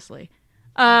 obviously.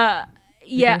 Yeah.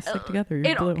 Guys stick together. You're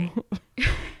it- blue.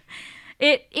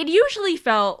 It usually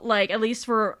felt like, at least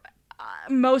for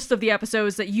most of the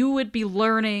episodes, that you would be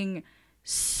learning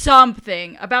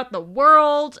something about the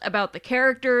world, about the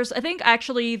characters. I think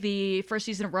actually the first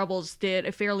season of Rebels did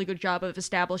a fairly good job of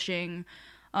establishing,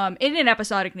 in an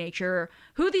episodic nature,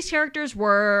 who these characters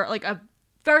were, like a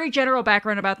very general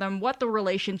background about them, what the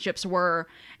relationships were,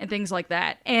 and things like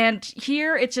that. And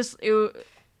here, it's just, we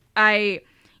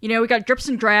got drips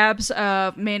and drabs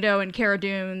of Mando and Cara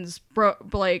Dune's bro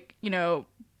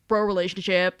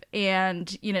relationship,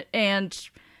 and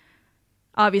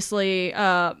obviously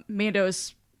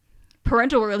Mando's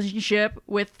parental relationship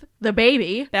with the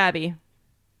baby, Babby.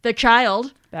 the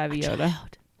child, Babby Yoda.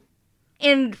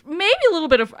 and maybe a little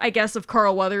bit of, I guess, of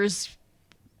Carl Weathers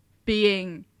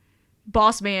being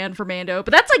boss man for Mando,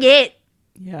 but that's like it.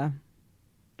 Yeah.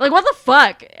 Like, what the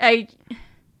fuck?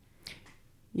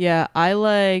 Yeah, I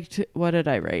liked. What did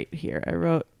I write here? I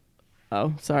wrote.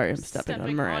 Oh, sorry, I'm stepping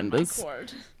on Miranda's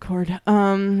cord.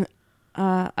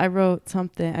 I wrote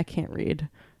something. I can't read.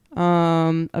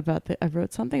 I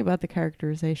wrote something about the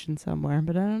characterization somewhere,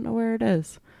 but I don't know where it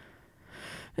is.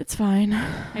 It's fine.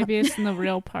 Maybe it's in the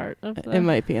real part of the... It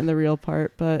might be in the real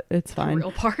part, but it's fine. The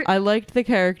real part. I liked the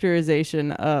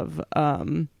characterization of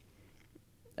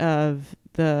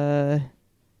the.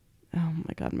 Oh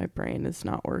my god, my brain is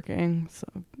not working. So,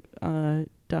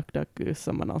 duck, goose.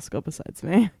 Someone else go besides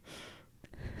me.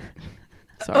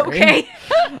 Sorry. Okay.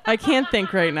 I can't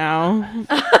think right now.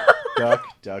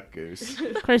 Duck, goose.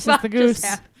 Chris is the Fuck goose.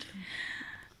 just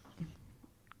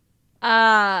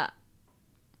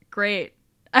great.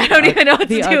 I don't even know what to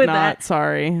The do with Ugnaught, that.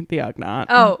 sorry. The Ugnaught.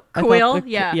 Oh, I thought Quill?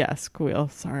 Yeah. Yes, Quill.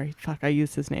 Sorry. Fuck, I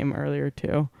used his name earlier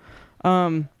too.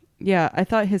 Yeah, I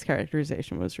thought his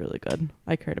characterization was really good.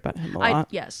 I cared about him a lot.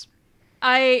 Yes.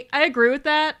 I agree with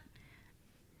that.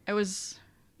 I was,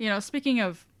 speaking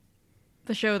of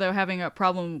the show, though, having a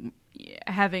problem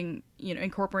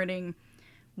incorporating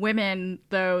women,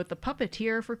 though the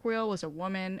puppeteer for Quill was a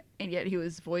woman, and yet he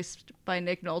was voiced by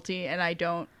Nick Nolte, and I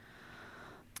don't...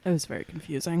 It was very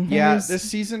confusing. Yeah, this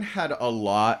season had a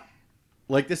lot.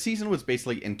 Like, this season was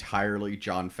basically entirely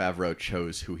Jon Favreau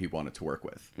chose who he wanted to work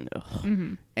with.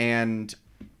 And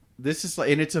this is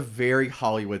and it's a very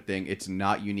Hollywood thing. It's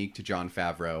not unique to Jon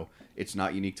Favreau. It's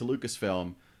not unique to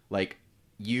Lucasfilm. Like,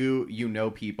 you know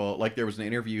people. Like, there was an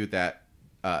interview that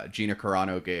Gina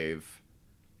Carano gave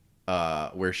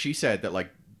where she said that, like,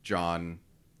 Jon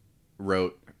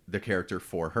wrote the character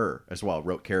for her as well.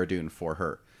 Wrote Cara Dune for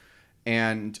her.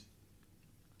 And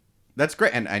that's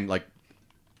great. And like,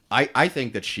 I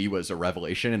think that she was a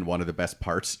revelation and one of the best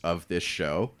parts of this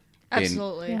show.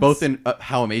 Absolutely. Yes. Both in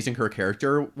how amazing her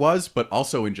character was, but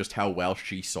also in just how well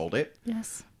she sold it.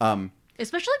 Yes.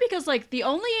 Especially because, like, the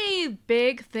only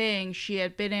big thing she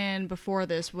had been in before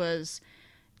this was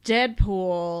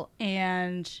Deadpool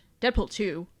and Deadpool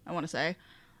 2, I want to say.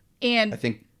 And I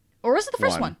think or was it the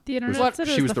first one? The internet What? said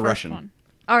it She was was the the first Russian. one.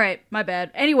 All right, my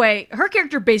bad. Anyway, her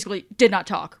character basically did not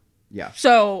talk. yeah.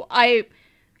 So I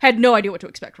had no idea what to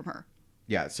expect from her.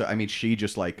 Yeah, so I mean she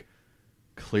just like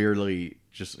clearly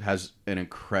just has an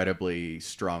incredibly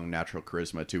strong natural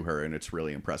charisma to her, and it's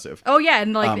really impressive. Oh yeah,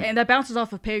 and like and that bounces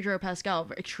off of Pedro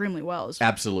Pascal extremely well.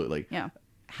 Absolutely. Yeah.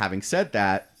 having said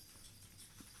that,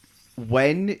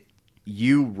 when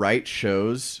you write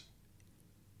shows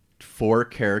for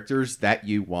characters that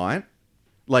you want,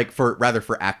 like for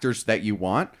actors that you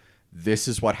want, this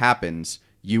is what happens.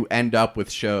 You end up with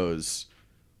shows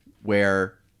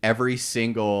where every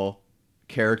single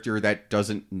character that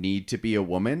doesn't need to be a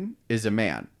woman is a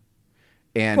man.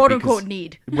 And quote unquote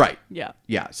need. Right. Yeah.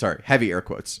 Yeah, sorry. Heavy air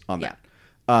quotes on Yeah.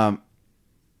 that.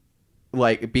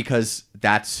 Like, because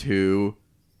that's who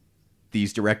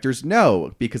these directors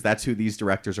know, because that's who these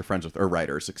directors are friends with, or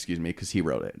writers, excuse me, because he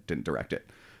wrote it, didn't direct it.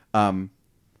 And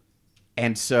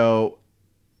so,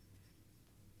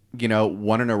 you know,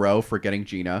 one in a row for getting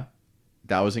Gina.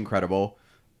 That was incredible.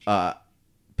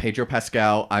 Pedro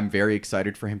Pascal, I'm very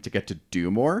excited for him to get to do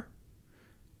more.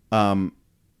 And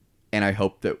I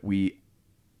hope that we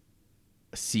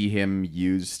see him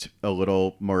used a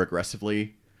little more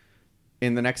aggressively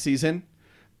in the next season.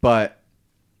 But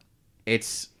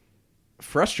it's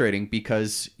frustrating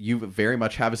because you very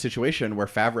much have a situation where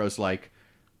Favreau's like,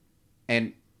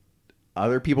 and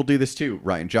other people do this too.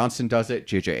 Rian Johnson does it.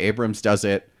 J.J. Abrams does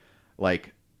it.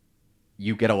 Like,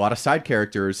 you get a lot of side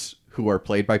characters who are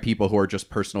played by people who are just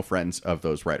personal friends of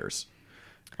those writers.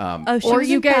 Oh, she Or was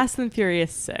you in get- Fast and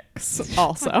Furious 6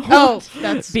 also. Oh,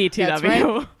 that's BTW, that's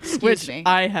right. Excuse which me.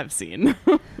 I have seen.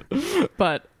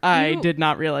 But I did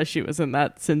not realize she was in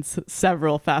that, since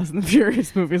several Fast and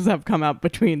Furious movies have come out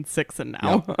between 6 and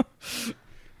now.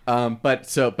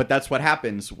 But that's what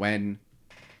happens when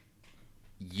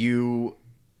you,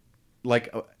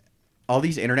 like, all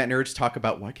these internet nerds talk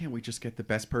about, why can't we just get the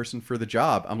best person for the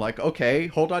job? I'm like, okay,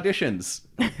 hold auditions.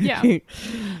 Yeah.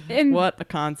 And What a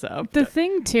concept. the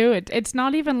thing too, it's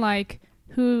not even like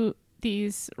who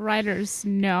these writers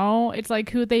know. It's like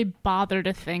who they bother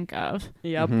to think of.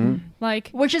 Yep. Like,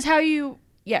 Which is how you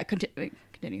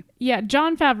continue. yeah,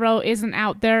 Jon Favreau isn't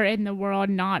out there in the world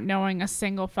not knowing a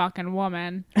single fucking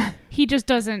woman. He just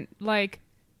doesn't like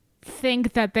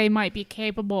think that they might be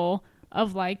capable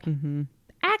of like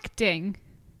acting,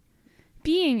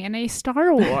 being in a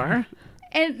Star Wars.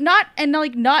 And not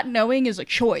knowing is a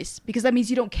choice, because that means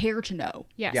you don't care to know.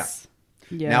 Yes.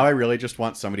 Yeah. Now I really just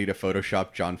want somebody to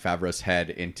Photoshop Jon Favreau's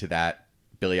head into that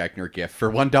Billy Eichner gif. For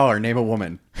 $1, name a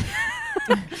woman.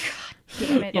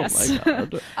 Damn it. Yes. Oh my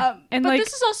God. And but like,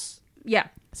 this is also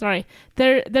sorry,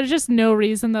 there's just no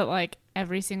reason that like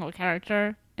every single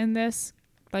character in this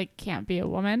like can't be a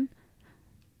woman.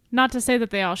 Not to say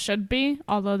that they all should be,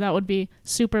 although that would be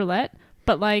super lit,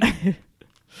 but like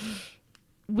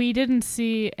we didn't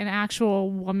see an actual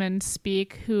woman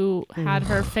speak who had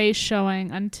her face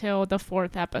showing until the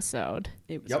 4th episode.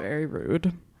 It was Yep. very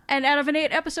rude. And out of an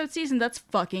 8-episode season, that's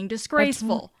fucking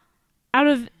disgraceful. Out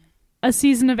of a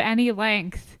season of any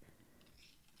length,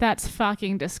 that's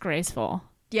fucking disgraceful.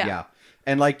 Yeah.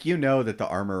 And like, you know that the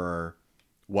Armorer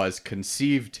was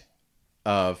conceived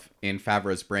of in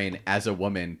Favreau's brain as a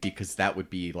woman because that would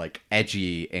be like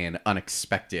edgy and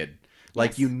unexpected.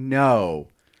 Like, you know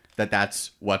that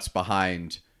that's what's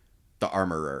behind the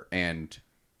Armorer and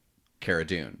Cara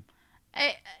Dune.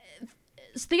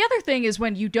 So the other thing is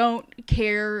when you don't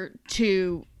care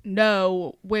to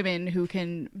know women who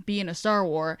can be in a Star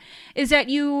Wars, is that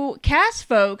you cast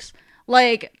folks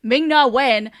like Ming-Na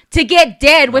Wen to get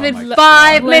dead within my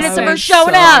 5 God. minutes of her Listen,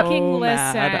 showing so up. Fucking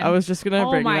mad. listen. I was just gonna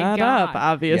Oh bring my that God. up.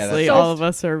 Obviously, Yeah, that's- all of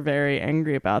us are very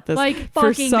angry about this. Like,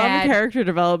 for fucking some mad. character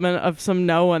development of some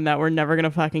no one that we're never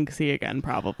gonna fucking see again,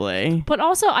 probably. But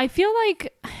also, I feel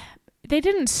like they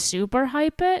didn't super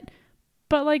hype it,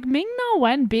 but like Ming-Na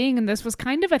Wen being in this was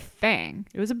kind of a thing.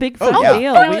 It was a big Oh, fun yeah.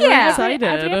 deal. Oh, We were yeah. excited.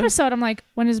 Every episode, I'm like,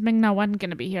 when is Ming-Na Wen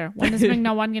gonna be here? When is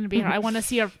Ming-Na Wen gonna be here? I want to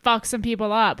see her fuck some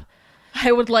people up.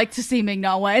 I would like to see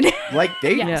Ming-Na Wen. Like,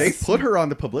 they Yes. put her on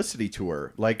the publicity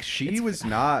tour. Like, she was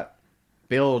not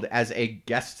billed as a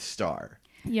guest star.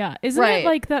 Yeah, isn't Right. it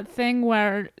like that thing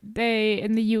where they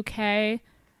in the UK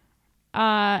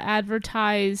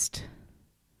advertised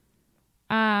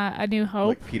A New Hope?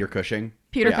 Like Peter Cushing.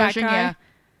 Peter Yeah. Cushing, That guy? yeah.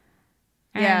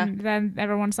 Yeah. And then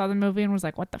everyone saw the movie and was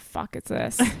like, what the fuck is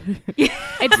this?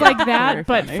 It's like that, Very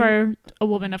but funny. for a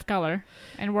woman of color.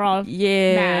 And we're all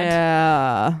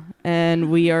Yeah,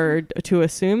 and we are to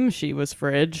assume she was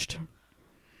fridged.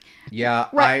 Yeah,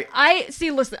 Right. I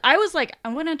see, listen, I was like,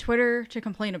 I went on Twitter to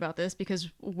complain about this because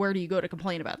where do you go to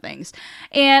complain about things?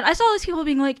 And I saw these people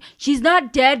being like, she's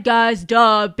not dead, guys,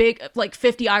 duh, big, like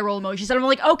 50 eye roll emojis. And I'm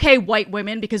like, okay, white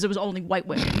women, because it was only white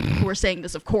women who were saying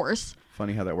this, of course.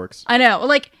 Funny how that works. I know.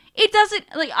 Like, it doesn't,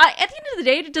 like, at the end of the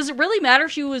day, does it really matter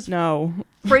if she was No,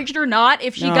 fridged or not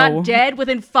if she No. got dead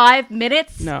within 5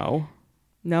 minutes? no.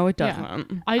 No, it Yeah.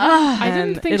 doesn't. I And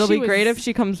didn't think it'll she be great was- if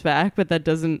she comes back, but that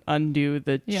doesn't undo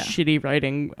the Yeah. shitty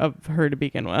writing of her to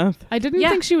begin with. I didn't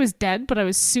Yeah. think she was dead, but I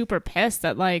was super pissed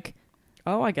that like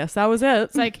Oh, I guess that was it.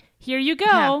 it's like, here you go.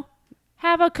 Yeah.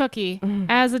 Have a cookie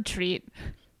as a treat.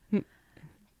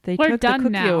 They we're took the done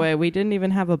cookie now. away. We didn't even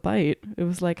have a bite. It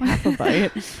was like half a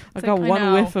bite. I got I one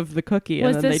know. whiff of the cookie,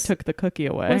 Was and then this- they took the cookie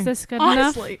away. Was this good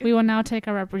Honestly. enough? We will now take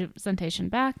our representation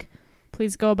back.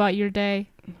 Please go about your day.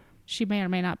 She may or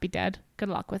may not be dead. Good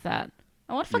luck with that.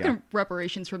 I want fucking Yeah.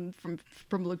 reparations from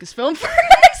Lucasfilm for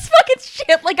this fucking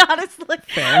shit. Like, honestly,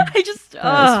 Fair. I just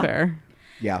That is fair.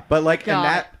 Yeah, but like,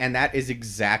 God. and that is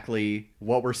exactly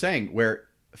what we're saying. Where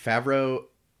Favreau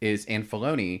and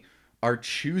Filoni are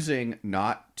choosing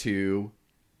not to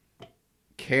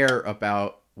care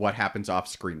about what happens off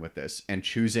screen with this, and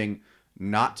choosing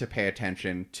not to pay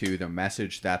attention to the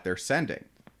message that they're sending.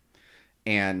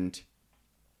 And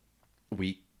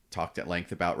we talked at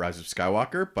length about Rise of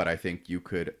Skywalker, but I think you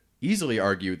could easily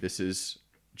argue this is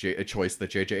a choice that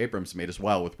J.J. Abrams made as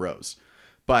well with Rose.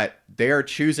 But they are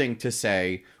choosing to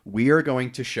say, we are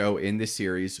going to show in this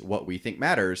series what we think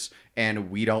matters, and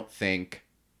we don't think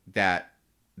that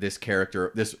this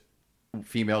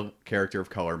female character of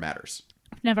color matters.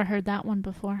 I've never heard that one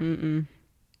before.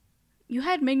 You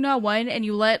had Ming-Na Wen and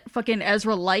you let fucking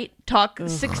Ezra Light talk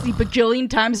 60 bajillion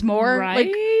times more. Right?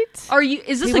 Like,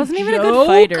 is this He a wasn't even a joke? good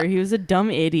fighter. He was a dumb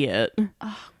idiot.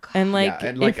 Oh, God. And like, Yeah,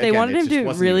 and, like, if they again, wanted it him just to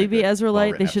wasn't really even be a Ezra Light,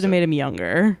 they well-written should have made him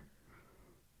younger.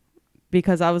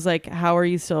 Because I was like, how are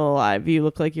you still alive? You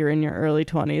look like you're in your early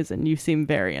 20s and you seem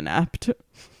very inept.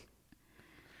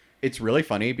 It's really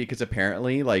funny because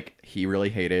apparently, like, he really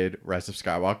hated Rise of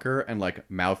Skywalker and, like,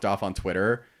 mouthed off on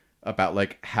Twitter about,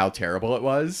 like, how terrible it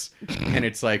was. And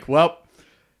it's like, well,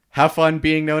 have fun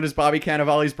being known as Bobby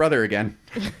Cannavale's brother again.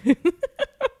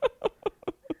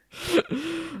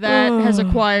 That has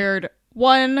acquired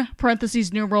 1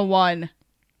 parentheses numeral 1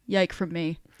 yike from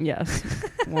me. Yes.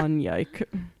 One yike.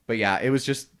 But yeah, it was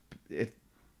just...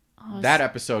 that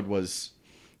episode was...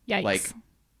 Yikes. like,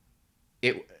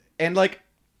 it... And, like,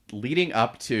 leading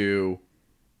up to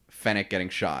Fennec getting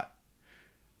shot,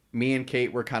 me and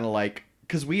Kate were kind of like...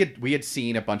 Because we had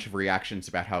seen a bunch of reactions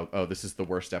about how, oh, this is the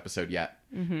worst episode yet.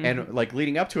 And, like,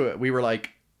 leading up to it, we were like,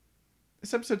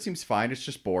 this episode seems fine. It's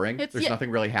just boring. There's nothing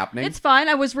really happening. It's fine.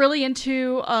 I was really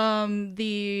into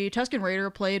the Tusken Raider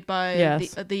played by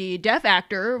Yes. the deaf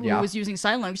actor who Yeah. was using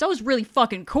sign language. That was really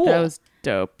fucking cool. That was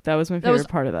dope. That was my favorite was-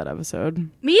 part of that episode.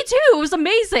 Me too. It was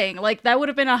amazing. Like, that would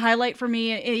have been a highlight for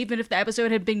me, even if the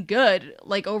episode had been good,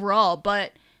 like, overall.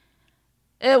 But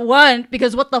it wasn't,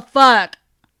 because what the fuck?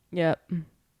 Yep.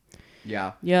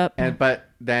 Yeah. Yep. But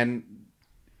then,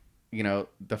 you know,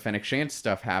 the Fennec Shand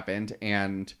stuff happened,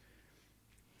 and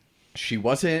she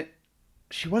wasn't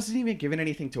even given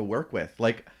anything to work with.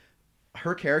 Like,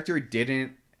 her character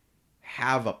didn't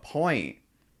have a point.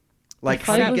 Like,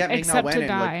 how do you get Ming-Na except Wen to and,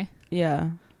 die. like, Yeah.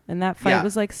 And that fight Yeah.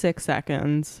 was like 6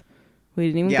 seconds. We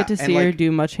didn't even Yeah, get to and, see her like-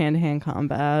 do much hand-to-hand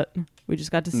combat. We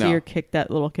just got to see No. her kick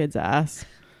that little kid's ass.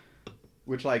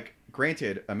 which, like,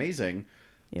 granted, amazing,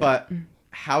 Yeah. but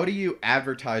how do you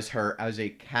advertise her as a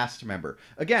cast member?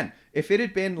 Again, if it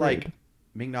had been like Rude.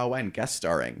 Ming-Na Wen guest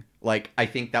starring, like, I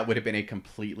think that would have been a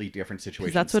completely different situation.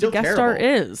 Because that's what Still a guest star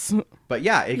terrible. is. But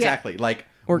yeah, exactly. Like,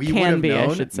 Or we can would have be, I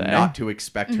known should say. not to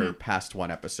expect her past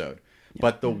one episode.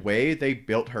 But the way they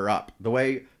built her up, the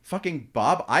way fucking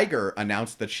Bob Iger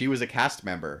announced that she was a cast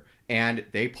member, and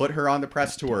they put her on the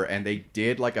press tour, and they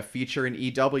did like a feature in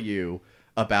EW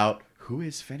about who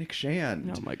is Fennec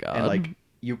Shand. Oh my God. And like,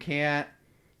 you can't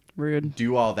Rude.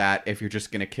 do all that if you're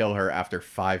just gonna kill her after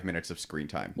 5 minutes of screen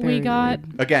time. We Very got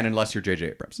Again, unless you're J.J.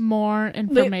 Abrams. more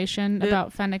information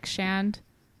about Fennec Shand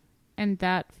and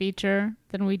that feature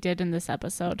than we did in this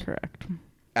episode. Correct.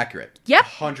 Accurate. Yep.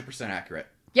 100% accurate.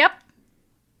 Yep.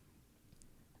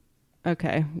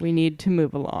 Okay, we need to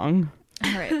move along.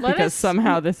 All right. Let Because us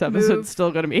somehow this episode's move.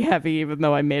 still going to be heavy, even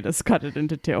though I made us cut it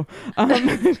into 2. Well,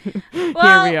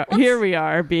 here we are. Here we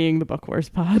are, being the Book Wars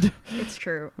pod. It's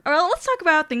true. Well, let's talk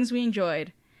about things we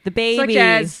enjoyed. The baby. Such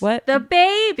as What? the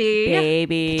baby.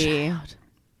 Baby.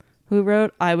 Who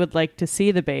wrote "I would like to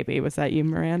see the baby"? Was that you,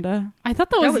 Miranda? I thought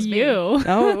that, was me. you.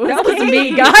 No, it was That was Kate.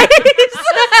 me,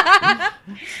 guys.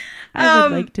 I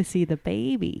would like to see the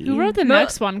baby. Who wrote the No.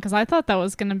 next one? Because I thought that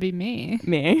was going to be me.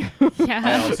 Me. I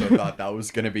Yeah. also thought that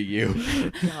was gonna be you.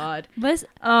 God. Liz,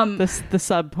 Um. The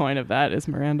sub point of that is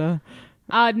Miranda.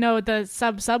 No, the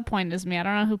sub point is me. I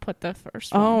don't know who put the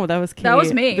first one. Oh, that was Kate. That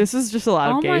was me. This is just a lot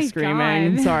of Oh my gay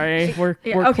screaming. God. Sorry, we're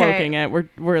okay. cloaking it.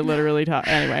 We're literally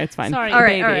talking. Anyway, it's fine. Sorry. The All right,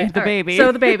 baby. all right, The all right. baby.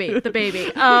 So the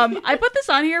baby. I put this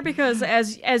on here because,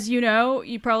 as you know,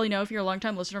 you probably know if you're a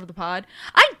longtime listener of the pod,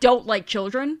 I don't like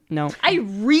children. No. I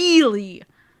really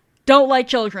don't like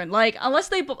children. Like unless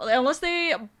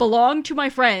they belong to my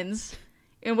friends,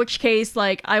 in which case,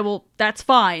 like I will. That's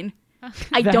fine.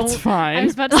 I That's don't. I fine.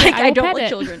 was about to say, Like I I will don't pet like it.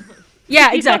 children. Yeah,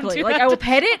 don't exactly. do Like that I will to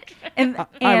pet it, and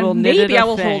I will knit it maybe a I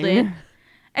will hold it, thing.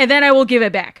 and then I will give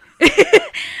it back.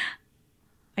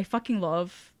 I fucking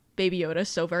love Baby Yoda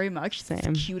so very much. It's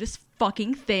Same. the cutest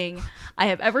fucking thing I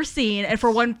have ever seen. And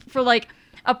for like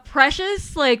a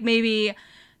precious like maybe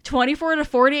 24 to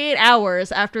 48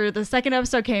 hours after the second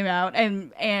episode came out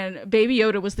and Baby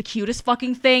Yoda was the cutest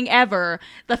fucking thing ever,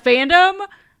 the fandom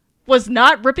was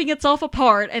not ripping itself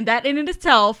apart, and that in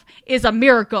itself is a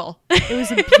miracle. It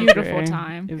was a beautiful Agree.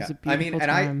 time. It was a I beautiful mean, and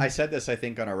time. I said this, I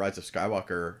think, on our Rise of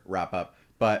Skywalker wrap up,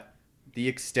 but the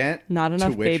extent Not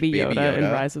enough to which Baby Yoda in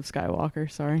Rise of Skywalker.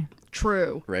 Sorry.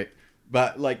 True. right?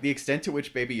 But like the extent to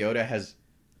which Baby Yoda has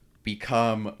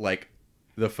become like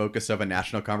the focus of a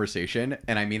national conversation,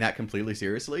 and I mean that completely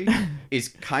seriously, is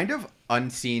kind of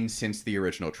unseen since the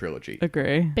original trilogy.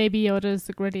 Agree. Baby Yoda is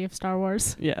the gritty of Star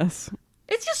Wars. Yes.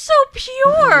 It's just so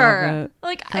pure. I love it.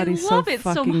 Like God, I he's love so it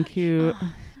so fucking much. cute.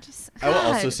 I will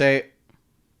also God. say,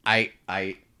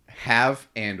 I have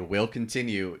and will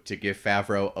continue to give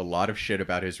Favreau a lot of shit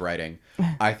about his writing.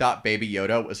 I thought Baby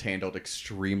Yoda was handled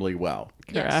extremely well.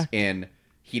 Yes. Correct. And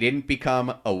he didn't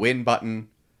become a win button.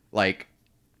 Like,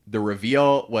 the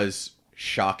reveal was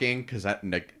shocking because that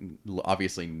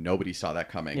obviously nobody saw that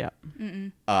coming. Yeah.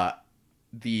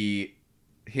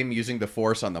 Him using the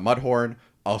Force on the Mudhorn,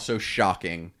 also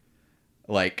shocking.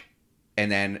 Like,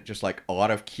 and then just like a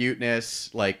lot of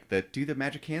cuteness, like the do the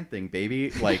magic hand thing,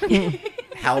 baby. Like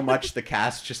how much the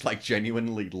cast just like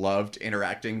genuinely loved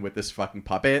interacting with this fucking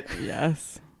puppet.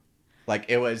 Yes. Like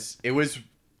it was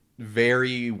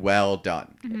very well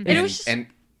done. And it was just- and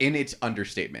in its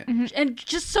understatement. and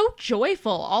just so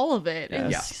joyful, all of it. It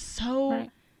was Yeah. so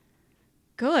Right.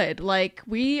 good. Like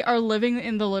we are living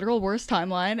in the literal worst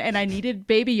timeline, and I needed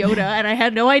Baby Yoda, and I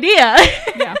had no idea.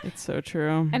 Yeah. It's so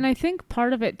true. And I think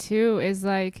part of it too is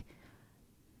like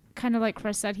kind of like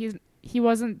Chris said, he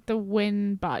wasn't the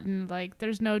win button. Like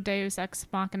there's no Deus Ex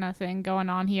Machina thing going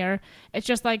on here. It's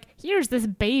just like here's this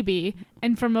baby,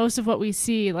 and for most of what we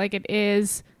see, like it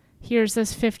is here's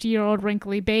this 50-year-old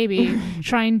wrinkly baby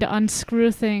trying to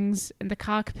unscrew things in the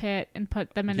cockpit and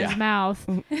put them in his Yeah. mouth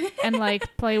and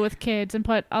like play with kids and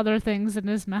put other things in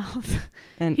his mouth,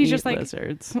 and he's eat just, like,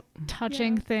 lizards.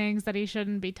 touching things that he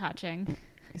shouldn't be touching.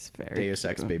 He's very Deus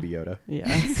Ex cute. Baby Yoda.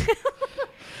 Yes.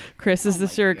 Chris, is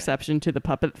this your exception to the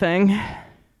puppet thing?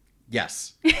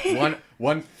 Yes,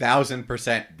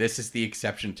 1000%. This is the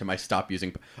exception to my stop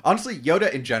using. Honestly,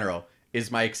 Yoda in general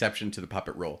is my exception to the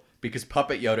puppet rule because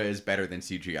puppet Yoda is better than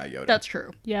CGI Yoda. That's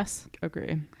true. Yes.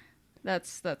 Agree.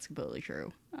 That's completely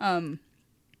true.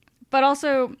 But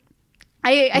also,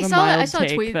 I What a saw mild I saw a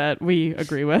take tweet. that we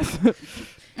agree with.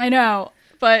 I know,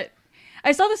 but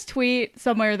I saw this tweet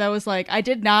somewhere that was like, I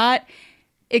did not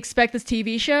expect this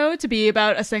TV show to be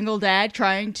about a single dad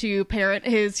trying to parent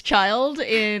his child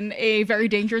in a very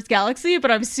dangerous galaxy,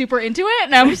 but I'm super into it,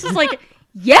 and I was just like,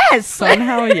 yes!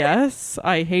 Somehow, yes.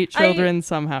 I hate children.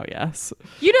 Somehow, yes.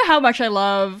 You know how much I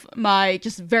love my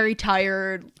just very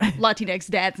tired Latinx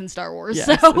dads in Star Wars.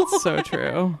 Yes, So it's so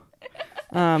true.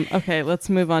 Okay, let's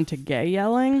move on to gay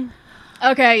yelling.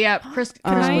 okay, yeah, Chris.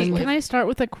 Can I start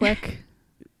with a quick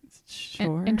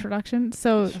Sure. introduction?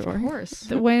 So Sure. Of course.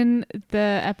 when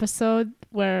the episode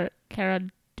where Cara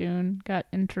Dune got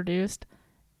introduced,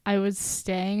 I was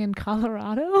staying in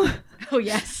Colorado. Oh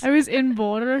yes. I was in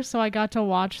Boulder, so I got to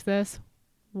watch this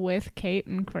with Kate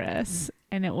and Chris,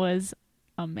 and it was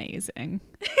amazing.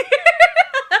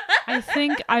 I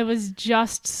think I was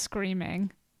just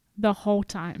screaming the whole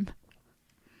time.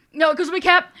 No, because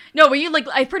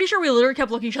I'm pretty sure we literally kept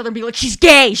looking at each other and being like, she's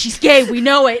gay, we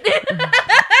know it.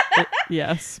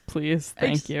 Yes, please.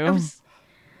 Thank you.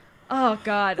 Oh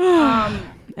God.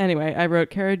 Anyway, I wrote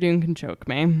Cara Dune can choke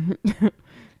me.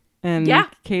 And Yeah.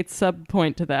 Kate's sub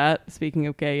point to that, speaking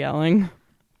of gay yelling,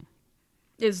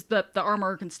 Is the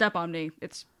armor can step on me.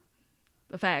 It's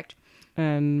a fact.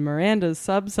 and Miranda's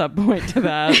sub point to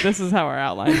that, this is how our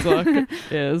outlines look,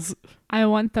 is I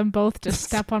want them both to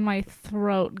step on my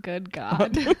throat, good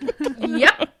God.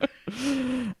 Yep.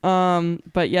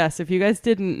 But yes, if you guys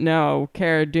didn't know,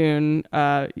 Cara Dune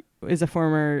is a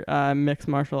former mixed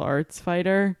martial arts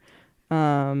fighter.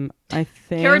 I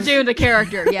think. Cara Dune, the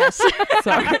character, yes.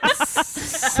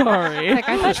 Sorry. Like,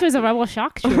 I thought she was a rebel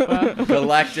shock trooper.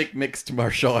 Galactic mixed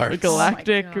martial arts.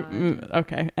 Galactic. Oh my God.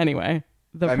 Okay. Anyway,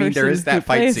 the I mean, there person is that who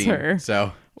fight plays scene. her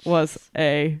So was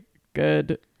a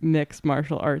good mixed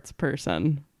martial arts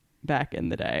person back in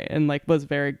the day, and like was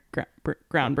very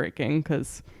groundbreaking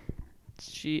because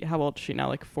how old is she now?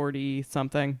 Like 40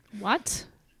 something. What?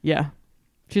 Yeah,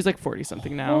 she's like 40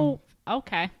 something now. Oh,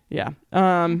 okay. Yeah.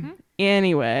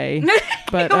 Anyway,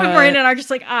 but You and Brandon are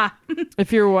just like,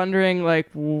 if you're wondering like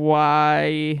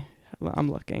why,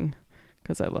 I'm looking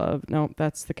because I love. No,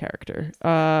 that's the character.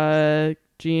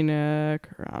 Gina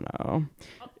Carano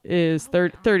is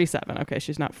 37. Okay,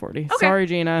 she's not 40. Okay.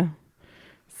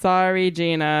 Sorry,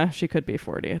 Gina. She could be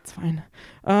 40. It's fine.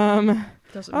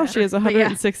 doesn't Oh, she has matter. But yeah.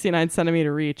 169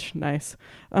 centimeter reach. Nice.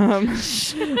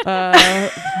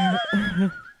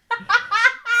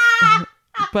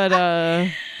 But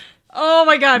Oh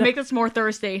my God, make this more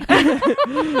thirsty.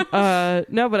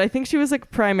 no, but I think she was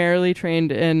like primarily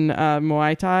trained in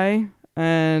Muay Thai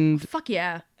and Fuck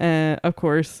yeah. of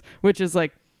course, which is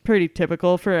like pretty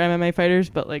typical for MMA fighters,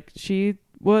 but like she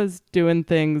was doing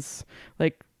things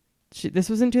like this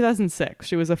was in 2006.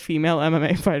 She was a female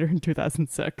MMA fighter in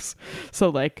 2006. So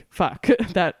like fuck,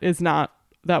 that was not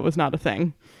a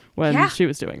thing when Yeah. she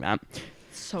was doing that.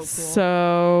 So cool.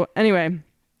 So anyway,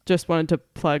 just wanted to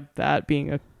plug that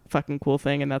being a fucking cool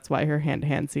thing, and that's why her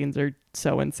hand-to-hand scenes are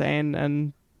so insane,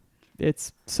 and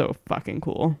it's so fucking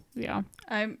cool. Yeah.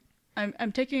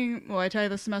 I'm taking Muay Thai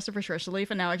this semester for stress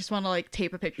relief, and now I just want to like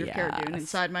tape a picture of Cara Dune Yes.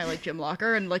 inside my like gym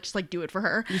locker and like just like do it for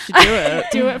her. You should do it.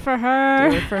 Do it for her.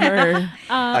 Do it for her.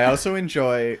 I also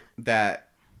enjoy that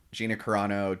Gina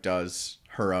Carano does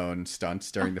her own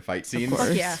stunts during the fight scenes. course.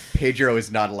 Fuck yeah. Pedro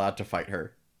is not allowed to fight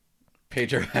her.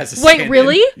 Pedro has a Wait, stand-in.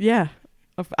 really? Yeah.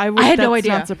 I had no that's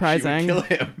idea. not She would surprising. kill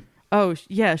him. Oh,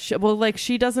 yeah. Well, like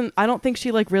she doesn't, I don't think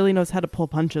she like really knows how to pull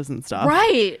punches and stuff.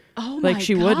 Right. Oh my Like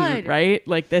she God. wouldn't, right?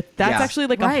 Like that's Yeah. actually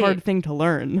like Right. a hard thing to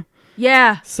learn.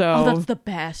 Yeah. So- Oh, that's the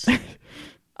best.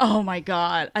 Oh my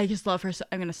God. I just love her.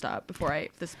 I'm going to stop before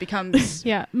this becomes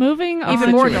Yeah. Moving on.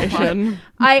 even more Situation.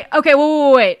 Okay,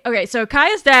 wait. Okay, so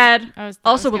Kaya's dad I was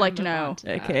also would gonna like to move know. on to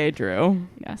that. AKA Drew,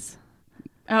 Yes.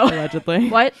 Oh, allegedly.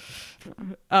 what?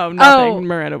 Oh, nothing. Oh.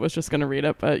 Miranda was just going to read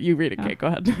it, but you read it, Kate. Go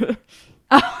ahead.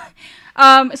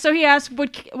 So he asked,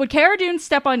 would Cara Dune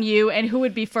step on you, and who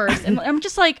would be first? And I'm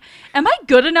just like, am I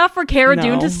good enough for Cara No.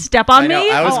 Dune to step on I know.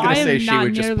 me? I was Oh, going I to am say she not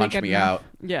would just nearly punch good me enough. out.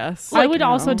 Yes. I would you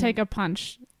also know. take a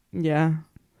punch. Yeah.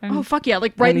 And Oh fuck yeah!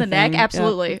 Like right in the neck, Anything. Yep.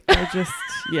 absolutely. I just,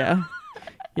 yeah.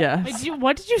 Yeah.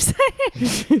 What did you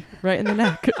say? Right in the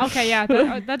neck. Okay, yeah,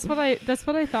 that's what I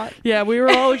thought. Yeah, we were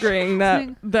all agreeing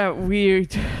that we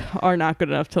are not good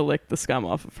enough to lick the scum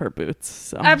off of her boots.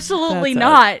 So Absolutely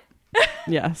that's it. not.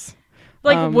 Yes.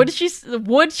 Like, would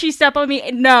she step on me?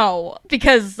 No,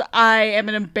 because I am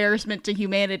an embarrassment to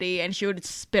humanity, and she would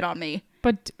spit on me.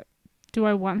 But do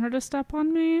I want her to step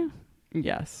on me?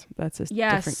 Yes. That's a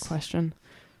Yes. different question.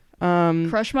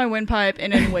 Crush my windpipe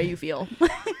in any way you feel.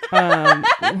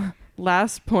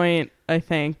 Last point, I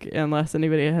think, unless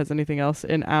anybody has anything else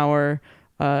in our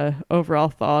overall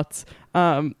thoughts,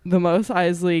 the Mos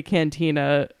Eisley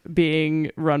Cantina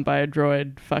being run by a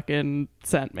droid fucking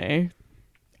sent me.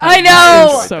 I It know.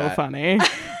 was so that. funny.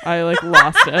 I like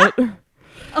lost it.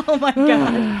 Oh my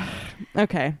god.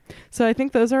 Okay, so I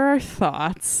think those are our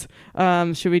thoughts.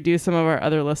 Should we do some of our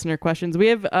other listener questions? We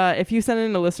have, if you send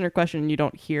in a listener question and you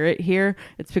don't hear it here,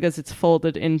 it's because it's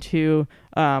folded into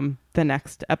the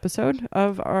next episode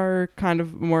of our kind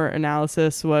of more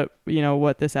analysis. What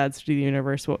this adds to the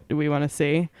universe. What do we want to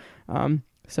see?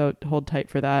 So hold tight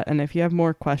for that. And if you have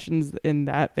more questions in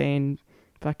that vein,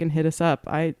 fucking hit us up.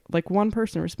 One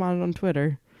person responded on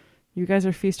Twitter. You guys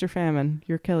are feast or famine.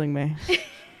 You're killing me.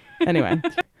 Anyway.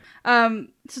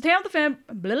 So Tam the fan,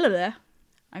 blah, blah, blah.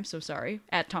 I'm so sorry.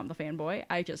 At Tom the fanboy,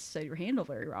 I just said your handle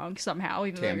very wrong somehow,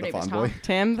 even though Tam your the name is Fawn Boy. Tom.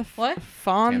 Tam the What?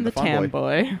 Fawn Tam the the Fawn Tam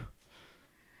boy.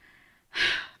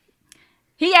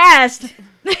 He asked.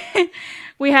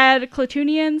 We had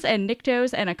Clotunians and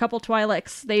Nyctos and a couple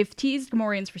Twi'leks. They've teased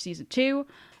Gamorreans for season 2.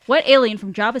 What alien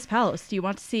from Jabba's palace do you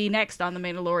want to see next on The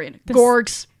Mandalorian?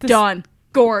 Gorgs. Done.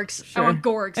 Gorgs. Sure. I want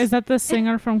Gorgs. Is that the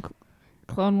singer from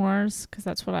Clone Wars? Because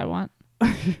that's what I want.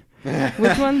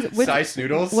 Which ones? Sice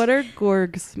noodles. What are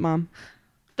gorgs, Mom?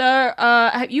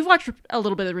 You've watched a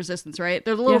little bit of Resistance, right?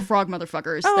 They're the little Yeah. frog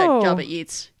motherfuckers Oh. that Jabba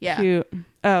eats. Yeah. Cute.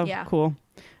 Oh, Yeah. cool.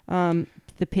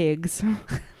 The pigs.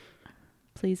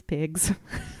 Please, pigs.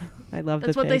 I love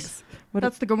That's the what pigs.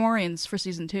 That's the Gamorreans for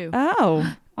season 2.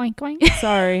 Oh, Oink oink.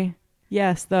 sorry.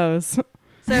 Yes, those.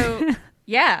 So,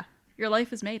 yeah, your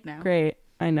life is made now. Great.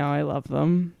 I know. I love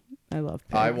them. I love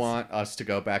pigs. I want us to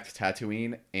go back to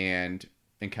Tatooine and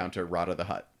encounter Rada the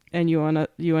Hutt. And you wanna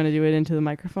do it into the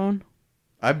microphone?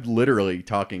 I'm literally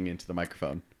talking into the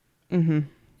microphone.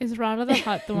 Is Rada the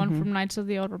Hutt the one from Knights of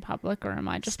the Old Republic, or am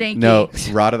I just Stinky. No,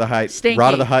 Rada the Hutt. Stinky.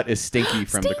 Rada the Hutt is Stinky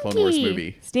from the Clone Wars Stinky.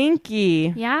 movie.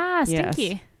 Stinky. Yeah, Yes.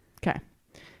 stinky. Okay.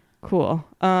 Cool.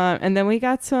 And then we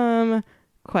got some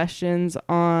questions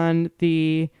on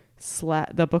the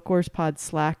Book Wars Pod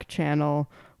Slack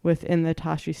channel within the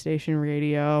Tashi Station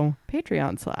Radio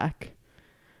Patreon Slack.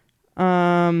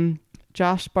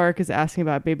 Josh Bark is asking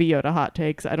about Baby Yoda hot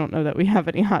takes. I don't know that we have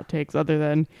any hot takes other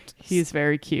than he's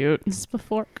very cute.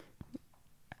 Before.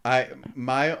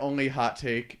 My only hot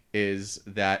take is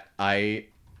that I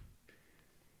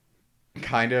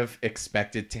kind of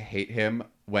expected to hate him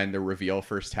when the reveal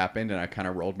first happened, and I kind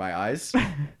of rolled my eyes,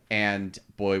 and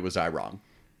boy, was I wrong.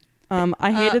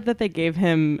 I hated that they gave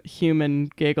him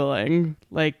human giggling,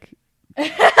 like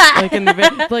in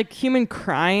the like human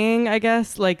crying. I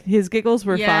guess like his giggles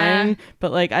were Yeah. fine,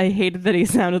 but like I hated that he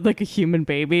sounded like a human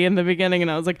baby in the beginning,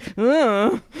 and I was like,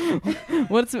 ugh,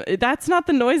 that's not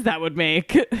the noise that would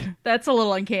make. That's a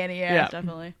little uncanny. Yeah, Yeah.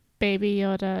 definitely. Baby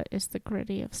Yoda is the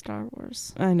gritty of Star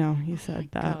Wars. I know he said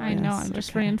that. I know. yes, I'm just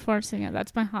okay. reinforcing it.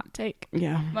 That's my hot take.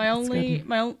 Yeah. My that's only good.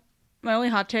 my only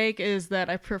hot take is that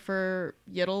I prefer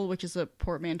Yiddle, which is a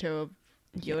portmanteau of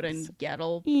Yoda and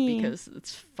Yaddle, because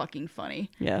it's fucking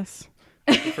funny. Yes.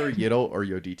 For Yiddle or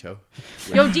Yodito.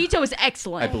 Yodito is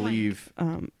excellent. I believe.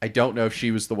 I don't know if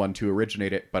she was the one to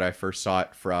originate it, but I first saw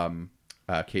it from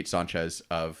Kate Sanchez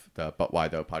of the But Why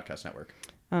Though podcast network.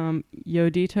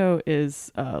 Yodito is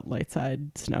light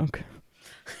side Snoke.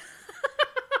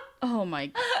 Oh my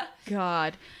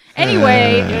god.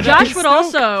 Anyway, Josh would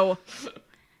also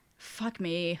fuck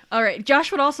me. All right,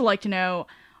 Josh would also like to know,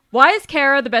 why is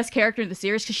Kara the best character in the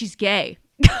series? Because she's gay.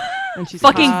 And she's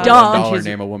Fucking hot, dumb. and $1 she's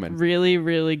name a woman. really,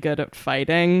 really good at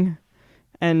fighting,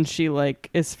 and she like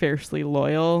is fiercely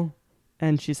loyal,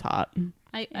 and she's hot.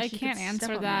 I she can't could answer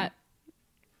step on that.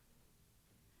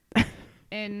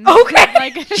 In Okay.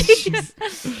 like, Jeez.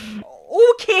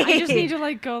 Okay. I just need to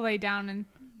like go lay down and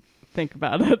Think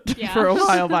about it Yeah. for a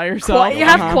while by yourself. You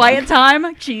have Uh-huh. quiet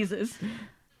time? Jesus.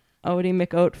 Odie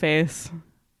McOatface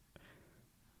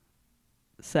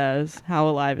says, "How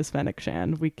alive is Fennec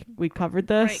Shan?" We covered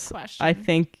this. Great question. I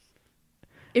think.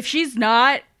 If she's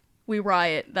not, we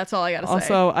riot. That's all I gotta say.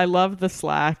 Also, I love the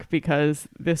Slack because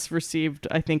this received,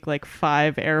 I think, like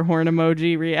 5 air horn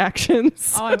emoji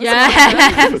reactions. oh, I was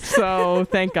Yes. So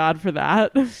thank God for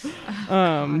that.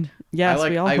 Yes,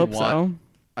 we all hope so.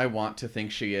 I want to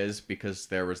think she is, because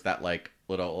there was that like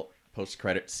little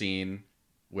post-credit scene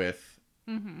with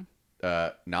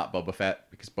not Boba Fett,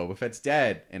 because Boba Fett's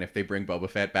dead, and if they bring Boba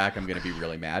Fett back, I'm gonna be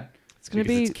really mad. It's gonna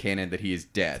because be- it's canon that he is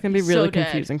dead. It's gonna be He's really so dead.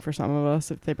 confusing for some of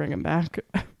us if they bring him back.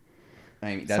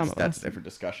 I mean, Some that's of that's us. a different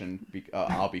discussion.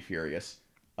 I'll be furious.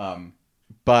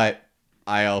 But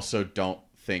I also don't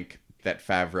think that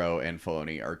Favreau and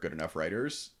Filoni are good enough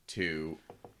writers to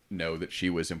know that she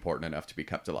was important enough to be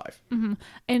kept alive.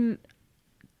 And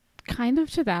kind of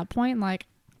to that point, like,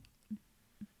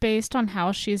 based on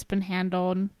how she's been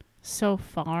handled so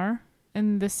far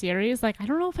in the series, like, I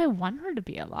don't know if I want her to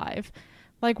be alive.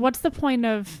 Like, what's the point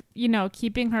of,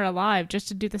 keeping her alive just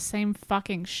to do the same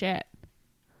fucking shit?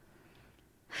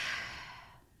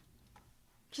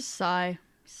 Just sigh.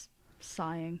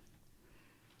 Sighing.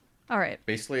 All right.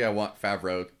 Basically, I want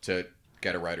Favreau to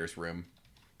get a writer's room.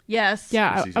 Yes.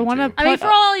 Yeah, I season want to. 2. I mean, for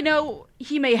all I know,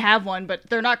 he may have one, but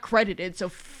they're not credited, so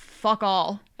fuck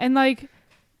all. And like,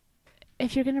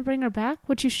 if you're gonna bring her back,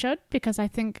 which you should, because I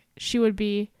think she would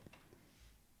be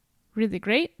really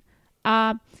great.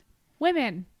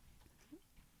 Women,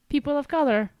 people of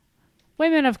color,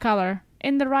 women of color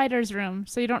in the writers' room,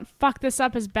 so you don't fuck this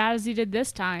up as bad as you did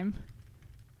this time.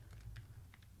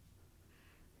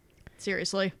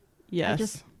 Seriously. Yes.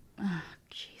 just-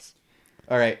 Jeez.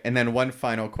 All right, and then one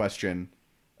final question,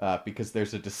 because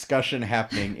there's a discussion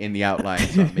happening in the outline,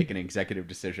 so I'll make an executive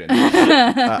decision.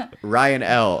 Ryan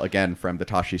L., again from the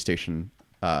Tashi Station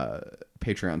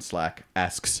Patreon Slack,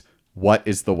 asks, "What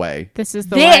is the way?" This is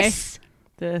the way.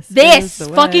 This This is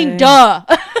the fucking way. duh.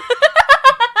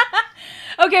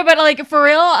 Okay, but like for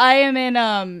real, I am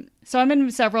in so I'm in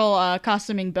several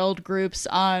costuming build groups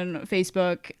on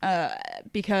Facebook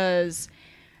because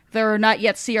there are not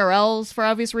yet CRLs for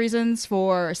obvious reasons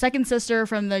for Second Sister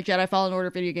from the Jedi Fallen Order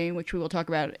video game, which we will talk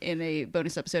about in a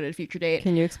bonus episode at a future date.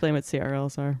 Can you explain what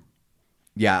CRLs are?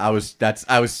 Yeah, I was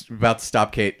about to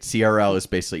stop, Kate. CRL is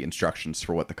basically instructions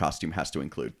for what the costume has to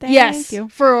include. Yes, you.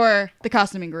 for the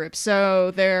costuming group.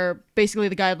 So they're basically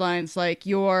the guidelines, like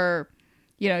your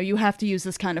you know, you have to use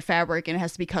this kind of fabric and it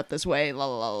has to be cut this way, la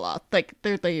la la la. Like,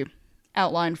 they're the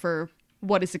outline for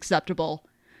what is acceptable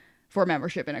for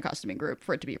membership in a costuming group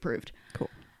for it to be approved.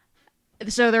 Cool.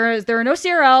 So there are no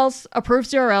CRLs, approved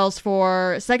CRLs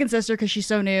for Second Sister because she's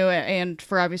so new, and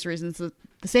for obvious reasons, the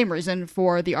same reason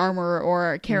for the Armor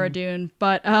or Cara Dune.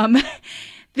 But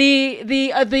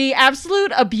the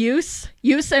absolute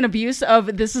use and abuse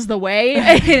of "this is the way"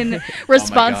 in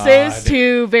responses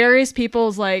to various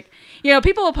people's, like, you know,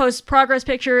 people will post progress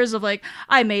pictures of like,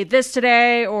 I made this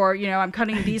today, or, you know, I'm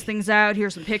cutting these things out.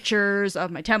 Here's some pictures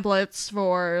of my templates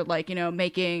for, like, you know,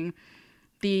 making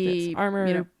the this armor,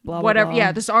 you know, blah, blah, whatever, blah.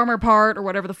 yeah, this armor part or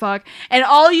whatever the fuck, and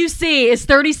all you see is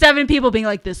 37 people being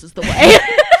like, "This is the way."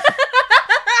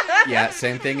 Yeah,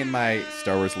 same thing in my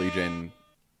Star Wars Legion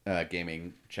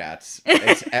gaming chats.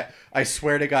 It's, I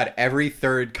swear to God, every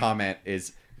third comment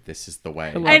is, "This is the way."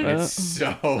 I love And it. it's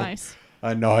so Nice.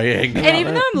 annoying. And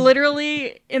even though I'm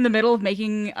literally in the middle of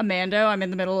making a Mando, I'm in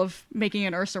the middle of making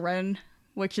an Ursa Wren,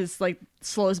 which is like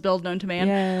slowest build known to man.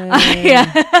 Yay.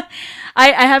 Yeah.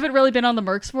 I haven't really been on the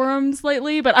Mercs forums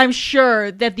lately, but I'm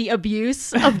sure that the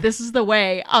abuse of "this is the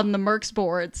way" on the Mercs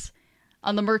boards,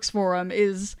 on the Mercs forum,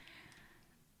 is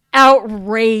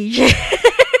outrageous.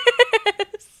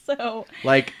 So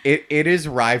Like, it is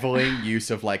rivaling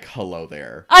use of, like, "hello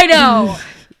there." I know.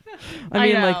 I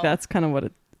mean, I like, know. that's kind of what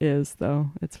it is, though.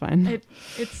 It's fine.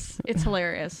 It's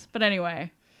hilarious. But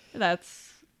anyway,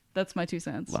 that's my 2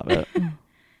 cents. Love it.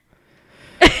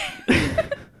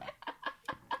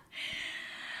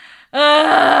 All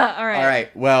right. All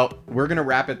right. Well, we're going to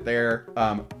wrap it there.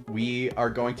 We are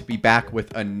going to be back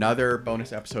with another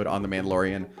bonus episode on The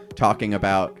Mandalorian, talking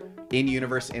about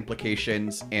in-universe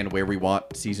implications and where we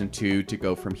want season 2 to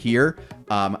go from here.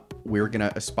 We're going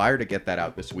to aspire to get that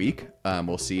out this week.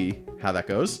 We'll see how that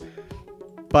goes.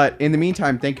 But in the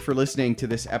meantime, thank you for listening to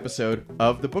this episode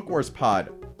of the Book Wars Pod.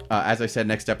 As I said,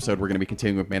 next episode, we're going to be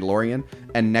continuing with Mandalorian.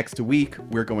 And next week,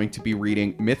 we're going to be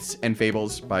reading Myths and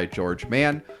Fables by George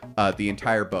Mann. The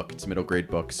entire book. It's a middle grade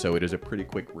book, so it is a pretty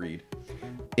quick read.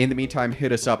 In the meantime,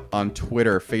 hit us up on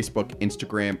Twitter, Facebook,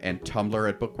 Instagram, and Tumblr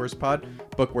at BookWarsPod.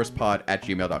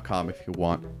 BookWarsPod@gmail.com if you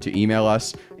want to email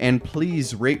us. And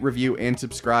please rate, review, and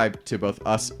subscribe to both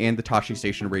us and the Tashi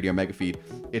Station Radio Megafeed.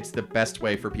 It's the best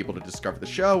way for people to discover the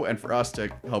show and for us to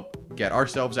help get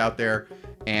ourselves out there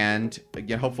and,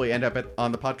 again, hopefully end up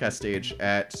on the podcast stage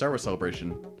at Star Wars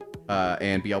Celebration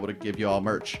and be able to give you all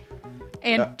merch.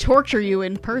 And torture you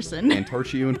in person. And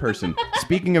torture you in person.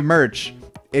 Speaking of merch,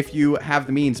 if you have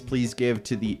the means, please give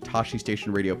to the Tashi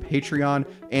Station Radio Patreon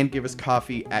and give us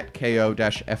coffee at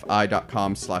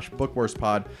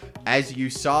ko-fi.com/bookwarspod. As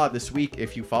you saw this week,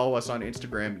 if you follow us on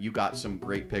Instagram, you got some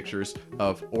great pictures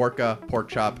of Orca,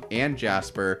 Porkchop, and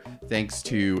Jasper, thanks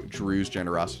to Drew's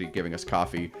generosity giving us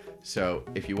coffee. So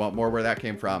if you want more where that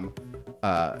came from,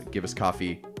 give us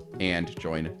coffee and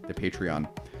join the Patreon.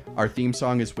 Our theme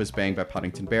song is Whiz Bang by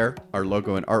Poddington Bear. Our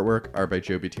logo and artwork are by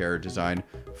Joby Terror Design.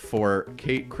 For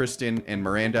Kate, Kristen, and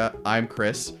Miranda, I'm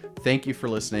Chris. Thank you for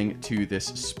listening to this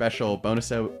special bonus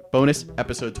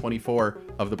episode 24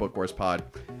 of the Book Wars Pod,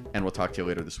 and we'll talk to you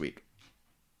later this week.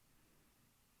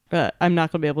 I'm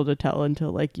not gonna be able to tell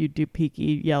until like you do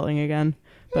peaky yelling again,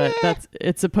 but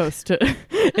it's supposed to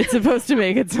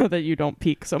make it so that you don't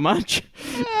peak so much.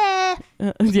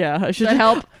 Yeah, I should Does that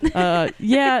help?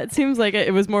 Yeah, it seems like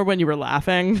it was more when you were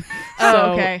laughing. Oh,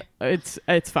 So okay.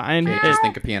 It's fine. Okay, just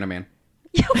think of Piano Man.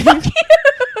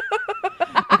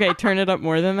 Okay, turn it up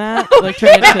more than that. Like turn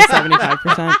it to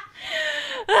 75%.